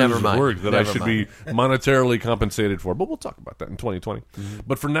 hours Never of mind. work that I Never should mind. be monetarily compensated for, but we'll talk about that in 2020.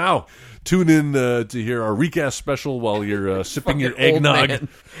 But for now, tune in to hear our recast special while you're sipping your Fucking old eggnog. man.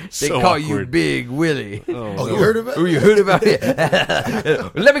 They So call you awkward. Big Willie. Oh, you heard of it? Oh, you heard about it?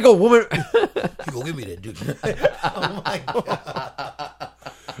 Let me go, woman. You go give me that, dude. Oh my god.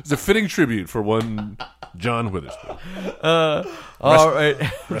 It's a fitting tribute for one John Witherspoon. All right.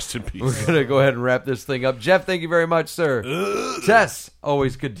 Rest in peace. We're going to go ahead and wrap this thing up. Jeff, thank you very much, sir. Tess,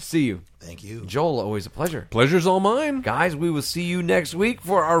 always good to see you. Thank you. Joel, always a pleasure. Pleasure's all mine. Guys, we will see you next week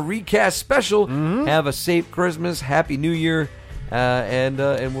for our recast special. Have a safe Christmas, Happy New Year, and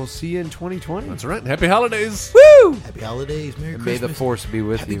we'll see you in 2020. That's right. Happy holidays. Woo! Happy holidays. Merry May Christmas. the force be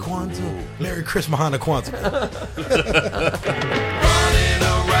with Happy you. Kwanzaa. Merry Christmas, Hana Kwanzaa. Running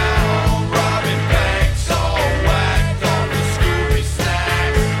around, robbing banks, all whacked on the Scooby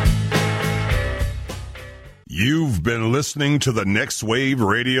Snacks. You've been listening to the Next Wave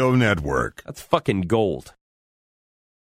Radio Network. That's fucking gold.